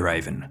 at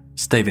Netheravon,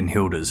 Stephen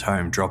Hilder's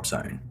home drop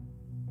zone,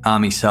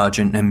 Army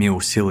Sergeant Emil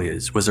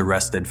Cilliers was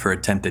arrested for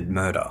attempted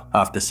murder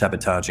after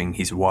sabotaging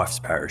his wife's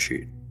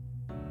parachute.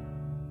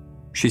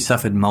 She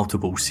suffered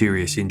multiple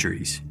serious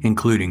injuries,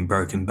 including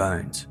broken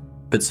bones,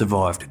 but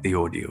survived the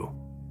ordeal.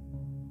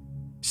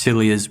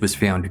 Cilliers was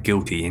found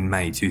guilty in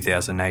May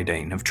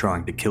 2018 of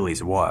trying to kill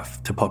his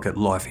wife to pocket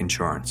life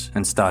insurance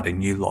and start a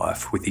new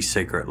life with his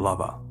secret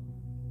lover.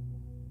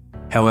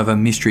 However,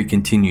 mystery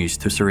continues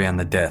to surround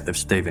the death of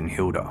Stephen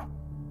Hilder.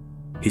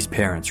 His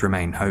parents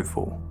remain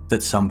hopeful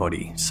that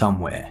somebody,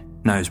 somewhere,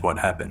 knows what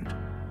happened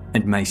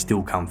and may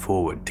still come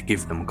forward to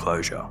give them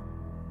closure.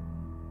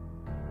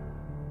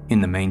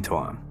 In the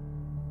meantime,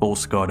 All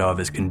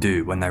skydivers can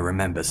do when they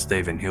remember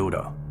Steve and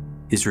Hilder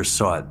is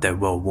recite their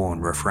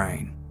well-worn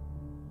refrain.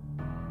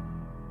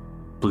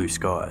 Blue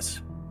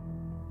skies.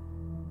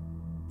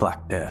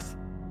 Black death.